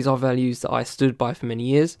 These are values that I stood by for many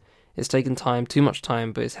years. It's taken time, too much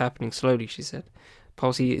time, but it's happening slowly, she said.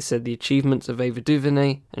 Parsley said the achievements of Ava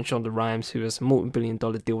DuVernay and Shonda Rhimes, who has a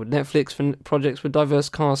multi-billion-dollar deal with Netflix for projects with diverse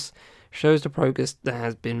casts, shows the progress that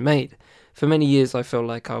has been made. For many years, I felt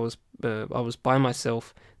like I was by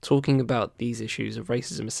myself talking about these issues of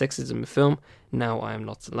racism and sexism in film. Now I am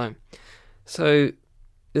not alone. So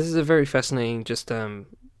this is a very fascinating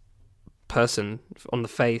person on the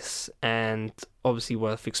face, and obviously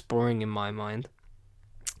worth exploring in my mind.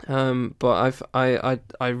 But I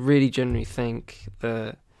really genuinely think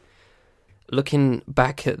that looking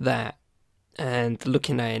back at that and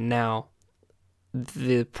looking at it now,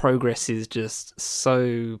 the progress is just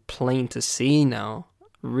so plain to see now.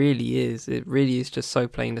 It really is just so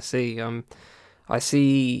plain to see. I'm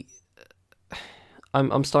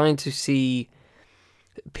starting to see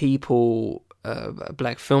people,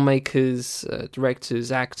 black filmmakers,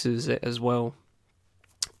 directors, actors as well,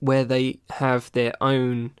 where they have their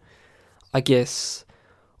own, I guess,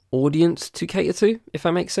 audience to cater to, if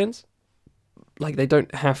that makes sense. Like, they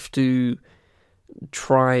don't have to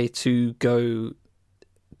try to go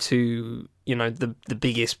to, the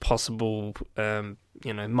biggest possible,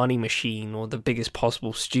 money machine or the biggest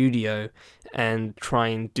possible studio and try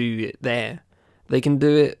and do it there. They can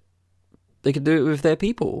do it with their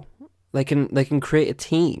people. They can create a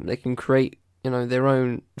team. They can create, their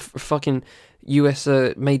own fucking US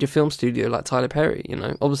major film studio like Tyler Perry.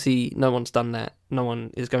 Obviously no one's done that. No one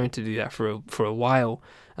is going to do that for a while.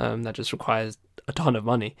 That just requires a ton of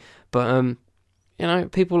money. But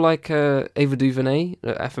people like Ava DuVernay,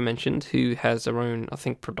 aforementioned, who has her own, I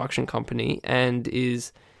think, production company and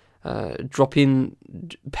is helping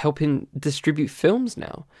distribute films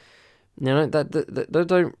now.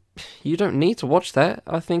 You don't need to watch that.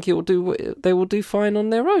 I think they will do fine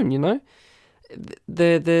on their own.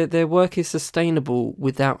 Their work is sustainable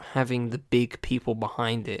without having the big people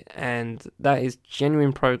behind it, and that is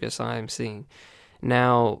genuine progress I am seeing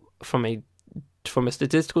now. From a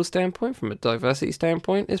statistical standpoint, from a diversity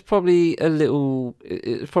standpoint, it's probably a lot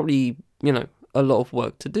of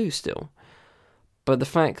work to do still. But the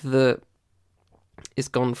fact that it's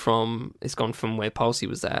gone from where Parsley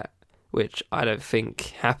was at, which I don't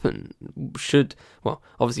think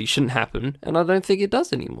obviously shouldn't happen, and I don't think it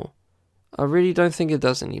does anymore. I really don't think it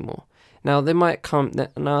does anymore. Now, there might come,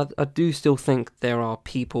 now I do still think there are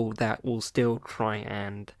people that will still try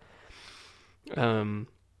and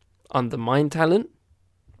undermine talent.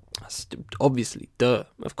 Obviously,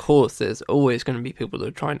 of course, there's always going to be people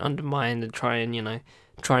that try and undermine and try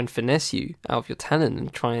and finesse you out of your talent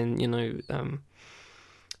and try and,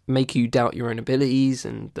 make you doubt your own abilities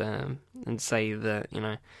and say that,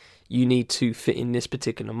 you need to fit in this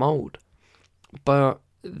particular mold. But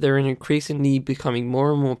there are increasingly becoming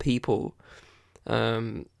more and more people.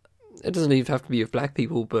 It doesn't even have to be of black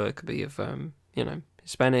people, but it could be of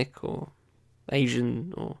Hispanic or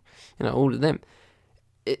Asian or all of them.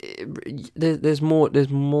 There's more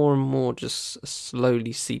and more just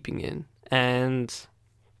slowly seeping in, and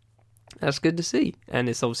that's good to see. And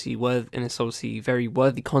it's obviously very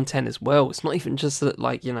worthy content as well. It's not even just that,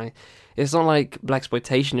 like, it's not like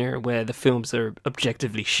blaxploitation era where the films are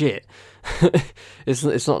objectively shit.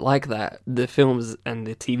 It's not like that. The films and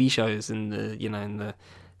the TV shows and the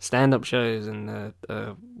stand-up shows and the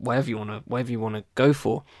whatever you want to go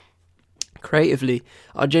for, creatively,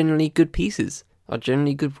 are generally good pieces. Are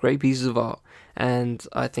generally great pieces of art, and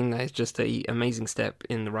I think that is just a amazing step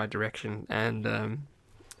in the right direction. And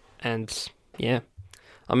yeah,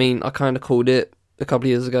 I mean, I kind of called it a couple of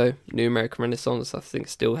years ago. New American Renaissance, I think,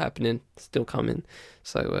 it's still happening, still coming.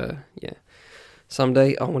 So yeah,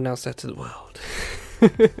 someday I will announce that to the world,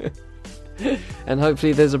 and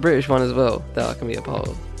hopefully there's a British one as well that I can be a part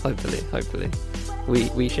of. Hopefully,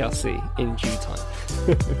 we shall see in due time.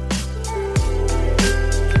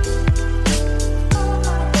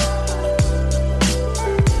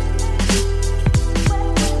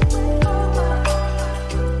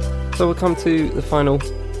 So we'll come to the final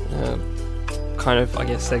kind of, I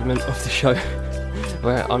guess, segment of the show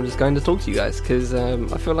where I'm just going to talk to you guys, because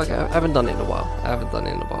I feel like I haven't done it in a while.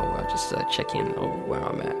 I just check in on where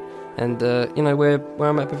I'm at and where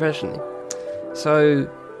I'm at professionally. So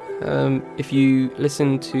if you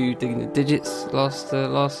listened to Digging the Digits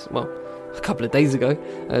a couple of days ago,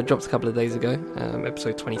 dropped a couple of days ago,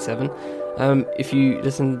 episode 27. If you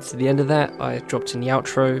listened to the end of that, I dropped in the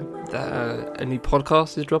outro that a new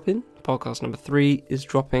podcast is dropping. Podcast number 3 is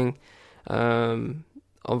dropping on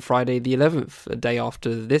Friday the 11th, a day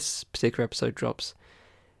after this particular episode drops.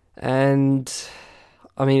 And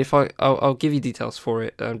I mean, I'll give you details for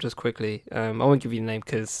it just quickly. I won't give you the name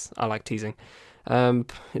because I like teasing. It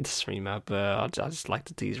doesn't really matter, but I just like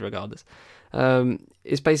to tease regardless.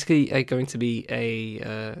 It's basically going to be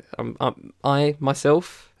I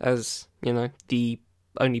myself, as the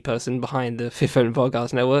only person behind the Fifth Element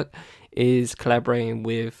Podcast Network, is collaborating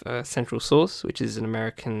with Central Source, which is an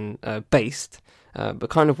American based but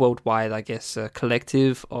kind of worldwide, I guess,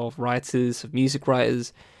 collective of writers, of music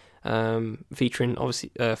writers, featuring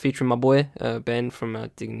my boy Ben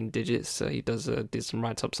from Digging Digits. He did some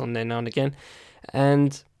write-ups on there now and again,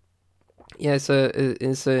 and yeah, it's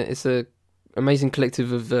a amazing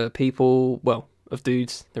collective of people, of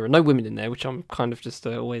dudes. There are no women in there, which I'm kind of just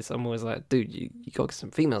I'm always like, dude, you got to get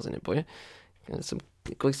some females in it, boy.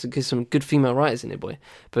 Got to get some good female writers in it, boy.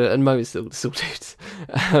 But at the moment, still dudes.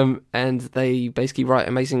 And they basically write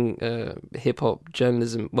amazing hip-hop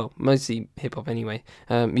journalism, mostly hip-hop anyway,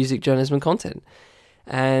 music journalism and content.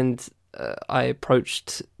 And I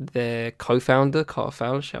approached their co-founder, Carter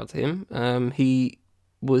Fowler, shout out to him. He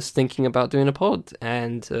was thinking about doing a pod,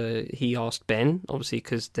 and he asked Ben, obviously,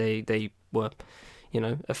 because they were,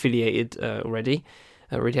 affiliated already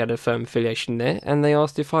had a firm affiliation there, and they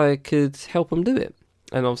asked if I could help them do it,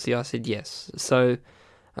 and obviously I said yes. So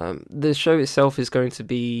the show itself is going to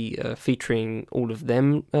be featuring all of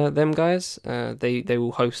them guys. They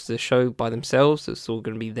will host the show by themselves. It's all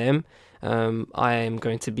going to be them. I am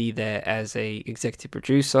going to be there as a executive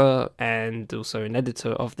producer and also an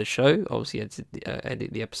editor of the show. Obviously,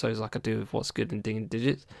 edit the episodes like I do with What's Good and Digging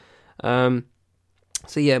Digits.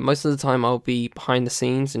 So yeah, most of the time I'll be behind the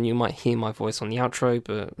scenes, and you might hear my voice on the outro,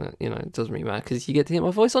 but it doesn't really matter because you get to hear my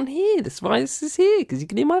voice on here. That's why this is here, because you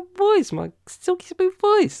can hear my voice, my silky smooth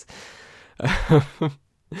voice.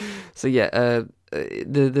 So yeah,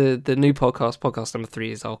 the new podcast number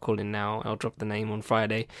 3, as I'll call it now, I'll drop the name on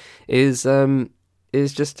Friday, is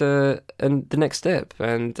just the next step,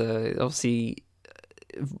 and obviously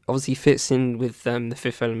fits in with the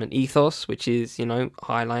Fifth Element ethos, which is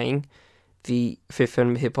highlighting the Fifth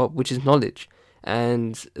Element hip hop, which is knowledge.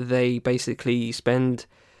 And they basically spend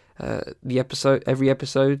every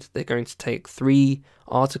episode they're going to take 3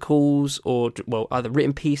 articles or either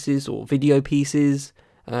written pieces or video pieces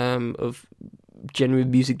of genuine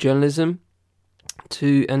music journalism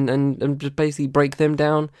and just basically break them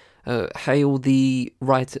down, hail the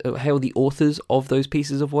authors of those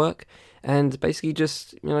pieces of work, and basically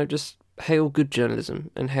just hail good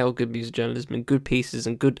journalism and hail good music journalism and good pieces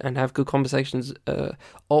and have good conversations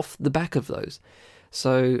off the back of those.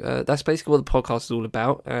 So that's basically what the podcast is all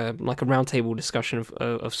about, like a roundtable discussion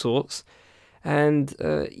of sorts. And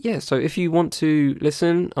yeah, so if you want to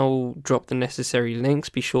listen, I'll drop the necessary links.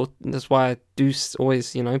 Be sure, that's why I do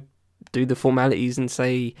always do the formalities and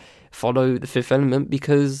say follow the Fifth Element,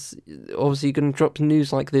 because obviously you're going to drop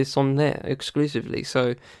news like this on there exclusively.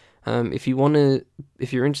 So if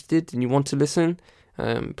you're interested and you want to listen,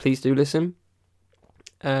 please do listen.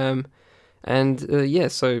 So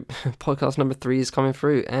podcast number 3 is coming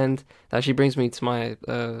through, and that actually brings me to my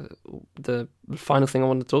the final thing I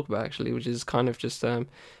want to talk about, actually, which is kind of just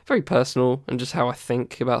very personal and just how I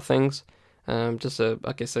think about things. I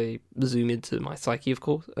guess a zoom into my psyche, of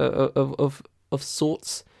course, of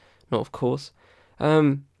sorts, not of course.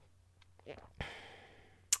 I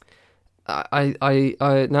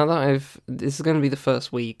now that this is going to be the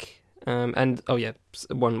first week. And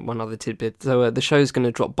one other tidbit. So the show is going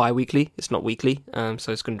to drop bi-weekly. It's not weekly.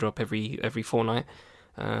 So it's going to drop every fortnight.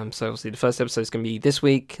 So obviously the first episode is going to be this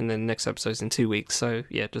week, and then the next episode is in 2 weeks. So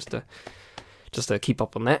yeah, just to keep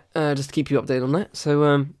up on that. Just to keep you updated on that.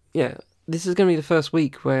 So this is going to be the first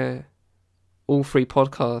week where all 3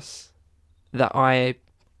 podcasts that I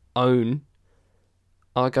own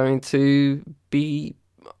are going to be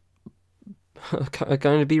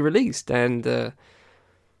released, and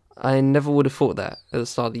I never would have thought that at the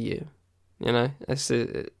start of the year. You know,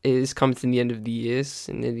 it is coming to the end of the year,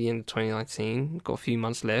 and near the end of 2019. Got a few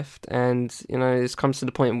months left, and you know, it's comes to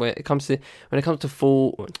the point where when it comes to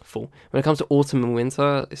autumn and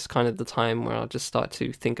winter, it's kind of the time where I'll just start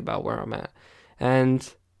to think about where I'm at.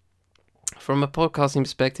 And from a podcasting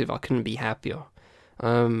perspective, I couldn't be happier.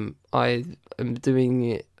 I am doing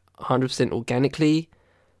it 100% organically.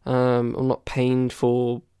 I'm not paying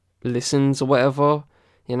for listens or whatever.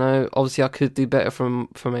 You know, obviously I could do better from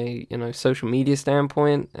a social media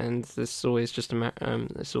standpoint, and there's always just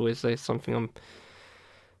it's always something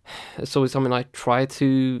I try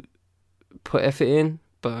to put effort in,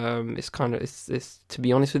 but it's to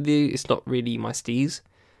be honest with you, it's not really my steez.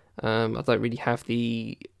 I don't really have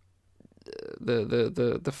the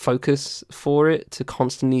focus for it to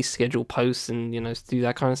constantly schedule posts and do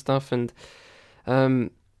that kind of stuff, and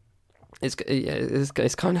It's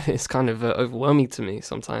kind of overwhelming to me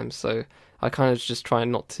sometimes. So I kind of just try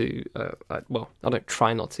not to. I don't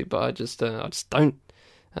try not to, but I just don't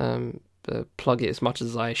plug it as much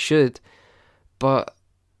as I should. But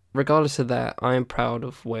regardless of that, I am proud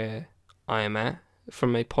of where I am at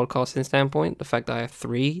from a podcasting standpoint. The fact that I have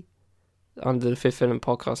 3 under the Fifth Element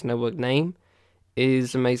Podcast Network name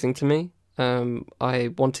is amazing to me.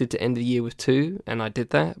 I wanted to end the year with 2, and I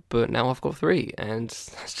did that, but now I've got 3, and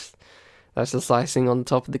that's just icing on the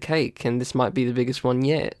top of the cake, and this might be the biggest one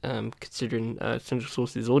yet, considering Central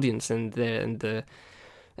Source's audience and the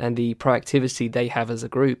proactivity they have as a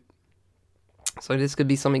group. So this could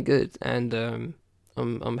be something good, and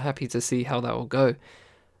I'm happy to see how that will go.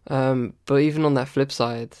 But even on that flip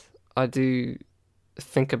side, I do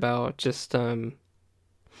think about just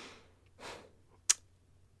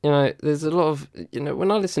there's a lot of when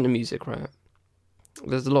I listen to music, right?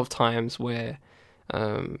 There's a lot of times where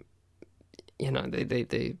they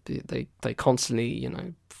constantly,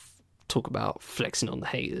 talk about flexing on the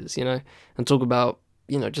haters, and talk about,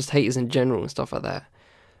 just haters in general and stuff like that.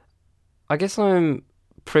 I guess I'm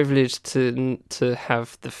privileged to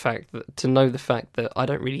have to know the fact that I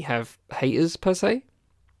don't really have haters per se.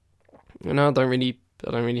 I don't really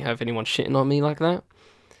have anyone shitting on me like that.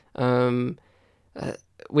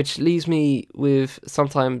 Which leaves me with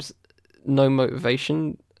sometimes no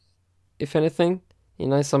motivation, if anything.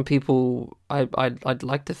 Some people, I'd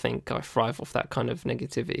like to think I thrive off that kind of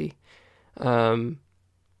negativity,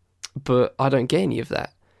 but I don't get any of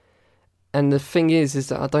that. And the thing is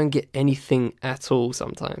that I don't get anything at all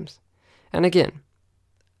sometimes. And again,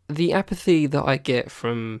 the apathy that I get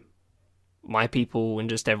from my people and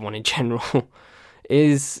just everyone in general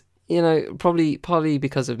is, probably partly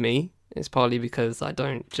because of me. It's partly because I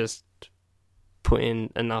don't just put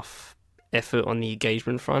in enough effort on the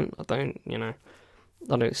engagement front. I don't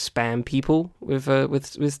spam people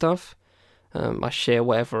with stuff. I share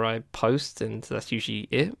whatever I post, and that's usually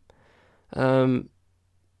it.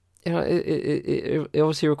 It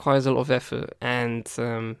obviously requires a lot of effort, and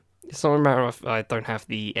it's not a matter of I don't have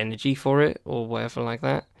the energy for it or whatever like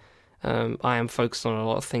that. I am focused on a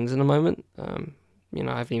lot of things in the moment. I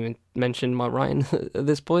haven't even mentioned my writing at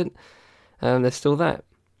this point. There's still that.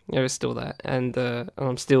 It's still that, and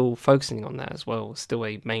I'm still focusing on that as well. It's still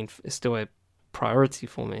a priority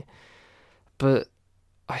for me. But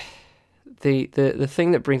the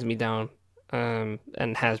thing that brings me down,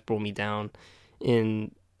 and has brought me down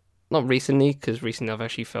in, not recently, because recently I've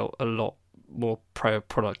actually felt a lot more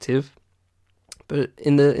productive, but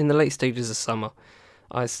in the late stages of summer,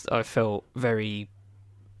 I felt very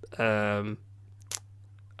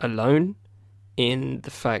alone in the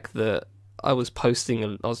fact that I was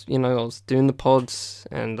posting, I was doing the pods,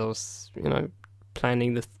 and I was,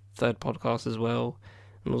 planning the third podcast as well,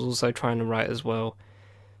 and I was also trying to write as well.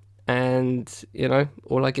 And,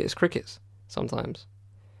 all I get is crickets sometimes.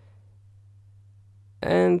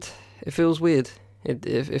 And it feels weird.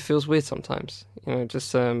 It feels weird sometimes.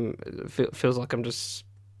 Just it feels like I'm just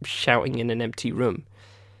shouting in an empty room.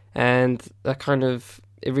 And that kind of,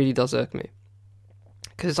 it really does irk me.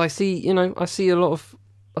 Because I see a lot of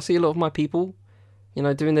my people,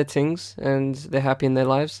 doing their things, and they're happy in their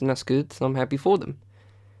lives, and that's good, and I'm happy for them.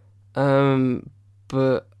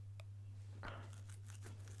 But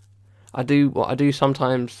I do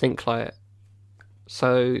sometimes think like,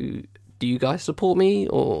 so do you guys support me,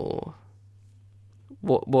 or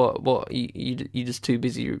what you just too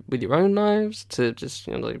busy with your own lives to just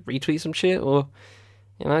retweet some shit, or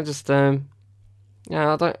just I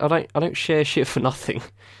don't share shit for nothing.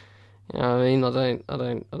 You know what I mean? I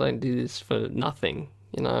don't do this for nothing.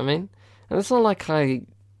 You know what I mean? And it's not like I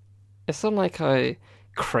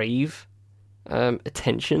crave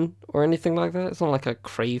attention or anything like that. It's not like I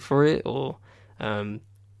crave for it, or that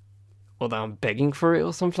I'm begging for it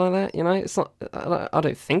or something like that. It's not. I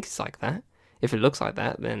don't think it's like that. If it looks like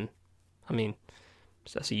that, then I mean,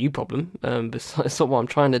 that's a you problem. But it's not what I'm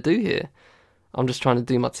trying to do here. I'm just trying to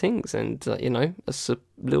do my things, and a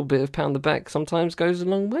little bit of pat on the back sometimes goes a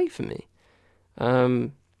long way for me. So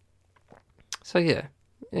yeah,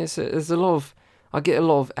 there's a lot of, I get a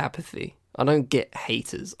lot of apathy. I don't get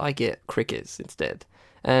haters. I get crickets instead,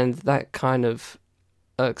 and that kind of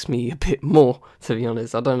irks me a bit more, to be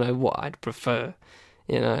honest. I don't know what I'd prefer.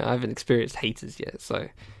 I haven't experienced haters yet, so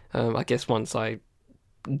I guess once I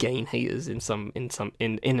gain haters in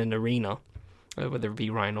an arena, whether it be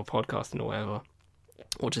writing or podcasting or whatever,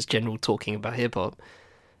 or just general talking about hip hop,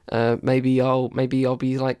 maybe I'll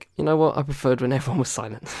be like, you know what, I preferred when everyone was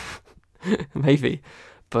silent. Maybe,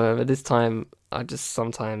 but at this time, I just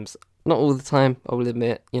sometimes, not all the time, I will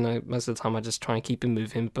admit, most of the time I just try and keep it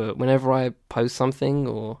moving. But whenever I post something,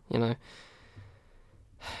 or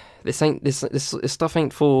this stuff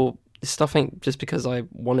ain't just because I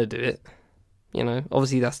want to do it.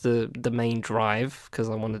 Obviously that's the main drive, because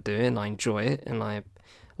I want to do it and I enjoy it and I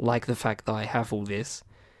like the fact that I have all this.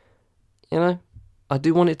 I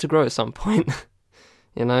do want it to grow at some point,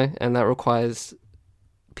 and that requires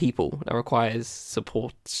people, that requires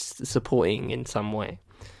supporting in some way.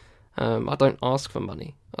 I don't ask for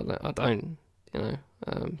money. I don't.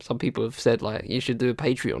 Some people have said like, you should do a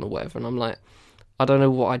Patreon or whatever, and I'm like, I don't know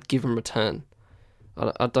what I'd give in return.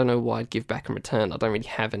 I don't know what I'd give back in return. I don't really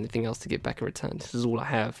have anything else to give back in return. This is all I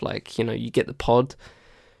have. Like, you get the pod,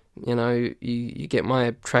 you get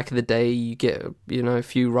my track of the day, you get, a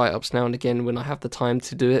few write-ups now and again when I have the time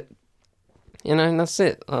to do it. And that's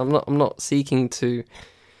it. I'm not seeking to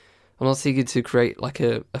create like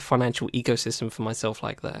a financial ecosystem for myself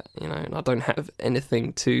like that, and I don't have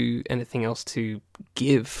anything else to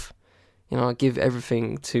give. I give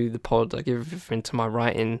everything to the pod, I give everything to my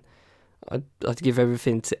writing, I give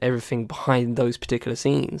everything to everything behind those particular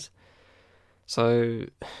scenes. So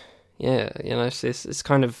yeah, it's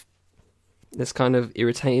kind of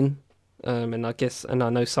irritating. And I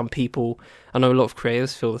know a lot of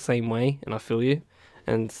creators feel the same way, and I feel you.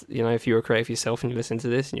 And, if you're a creative yourself and you listen to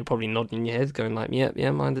this, and you're probably nodding your head, going like,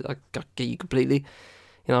 yeah, mind, I get you completely.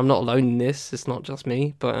 I'm not alone in this. It's not just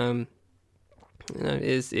me, but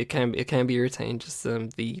it can be irritating, just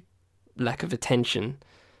the lack of attention.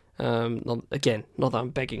 Not that I'm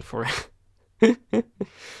begging for it.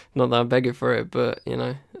 Not that I'm begging for it, but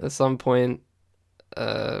at some point,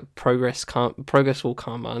 progress will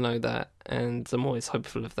come. I know that, and I'm always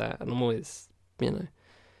hopeful of that, and I'm always,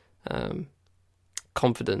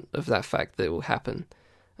 confident of that fact that it will happen,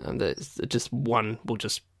 that just one will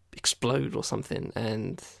just explode or something,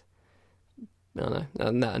 and I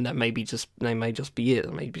don't know, and that may just be it.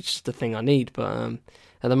 That may be just the thing I need, but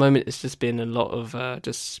at the moment it's just been a lot of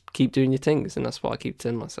just keep doing your things, and that's what I keep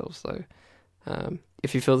telling myself. So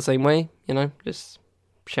if you feel the same way, just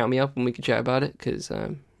shout me up and we can chat about it, because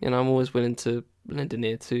I'm always willing to lend an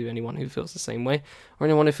ear to anyone who feels the same way, or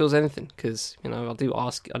anyone who feels anything, because I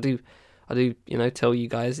do tell you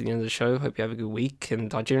guys at the end of the show, hope you have a good week,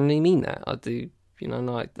 and I generally mean that. I do, and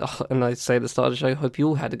I say at the start of the show, hope you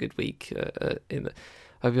all had a good week.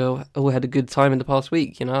 Hope you all had a good time in the past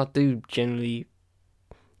week. I do generally,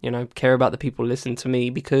 care about the people listening to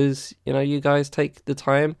me, because, you guys take the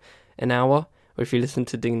time, an hour, or if you listen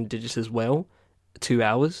to Ding Digits as well, 2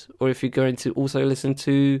 hours, or if you're going to also listen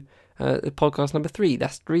to podcast number 3,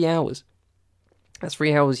 that's 3 hours. That's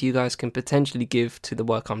 3 hours you guys can potentially give to the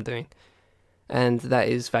work I'm doing. And that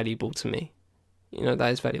is valuable to me.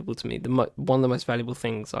 that is valuable to me. One of the most valuable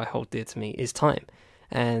things I hold dear to me is time,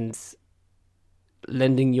 and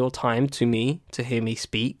lending your time to me to hear me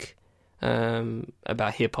speak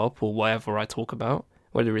about hip hop or whatever I talk about,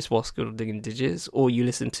 whether it's What's Good or Digging Digits, or you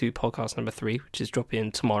listen to podcast number 3, which is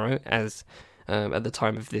dropping tomorrow as at the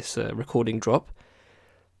time of this recording drop.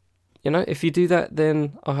 If you do that,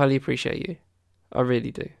 then I highly appreciate you. I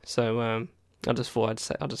really do. So I just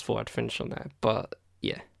thought I'd finish on that. But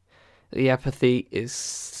yeah, the apathy is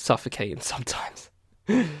suffocating sometimes.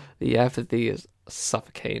 The apathy is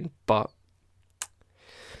suffocating, but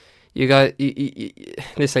you guys,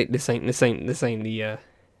 this ain't the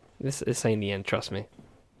end. Trust me,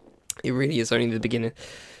 it really is only the beginning.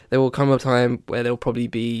 There will come a time where there will probably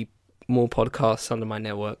be more podcasts under my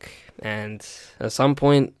network, and at some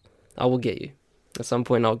point, I will get you. At some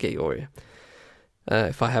point, I'll get you, Oreo,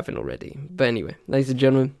 if I haven't already. But anyway, ladies and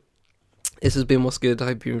gentlemen, this has been What's Good. I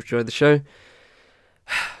hope you enjoyed the show.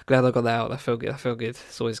 Glad I got that out. I feel good.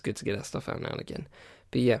 It's always good to get that stuff out now and again.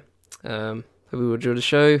 But yeah, hope you enjoyed the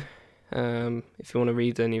show. If you want to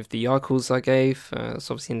read any of the articles I gave,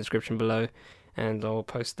 it's obviously in the description below, and I'll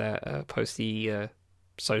post the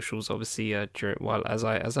socials obviously as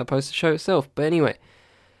I post the show itself. But anyway,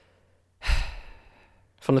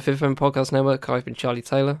 from the Fifth Element Podcast Network, I've been Charlie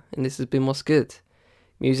Taylor, and this has been What's Good.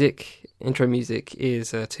 Intro music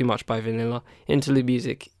is Too Much by Vanilla. Interlude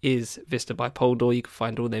music is Vista by Poldor. You can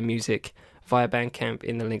find all their music via Bandcamp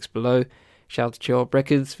in the links below. Shout out to Chill Hop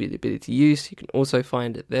Records for the ability to use. You can also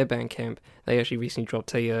find their Bandcamp. They actually recently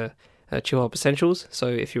dropped a Chill Hop Essentials. So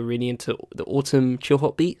if you're really into the autumn chill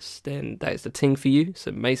hop beats, then that is the thing for you. It's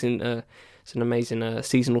amazing. It's an amazing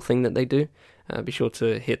seasonal thing that they do. Be sure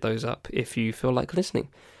to hit those up if you feel like listening.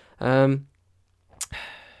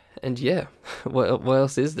 And yeah, what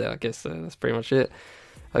else is there? I guess that's pretty much it.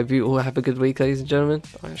 Hope you all have a good week, ladies and gentlemen.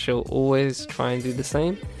 I shall always try and do the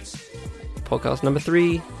same. Podcast number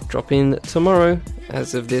 3 dropping tomorrow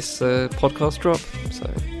as of this podcast drop.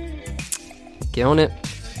 So get on it.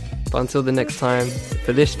 But until the next time,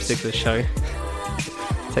 for this particular show,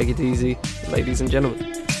 take it easy, ladies and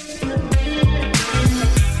gentlemen.